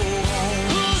can't go home?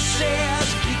 Who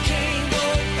says you can't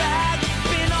go back?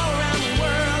 Been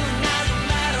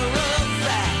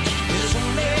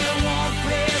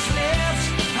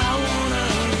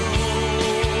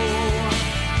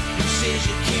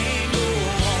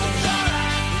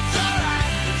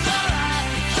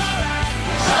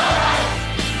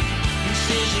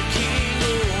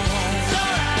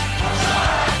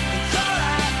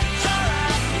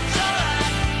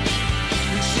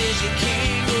you can't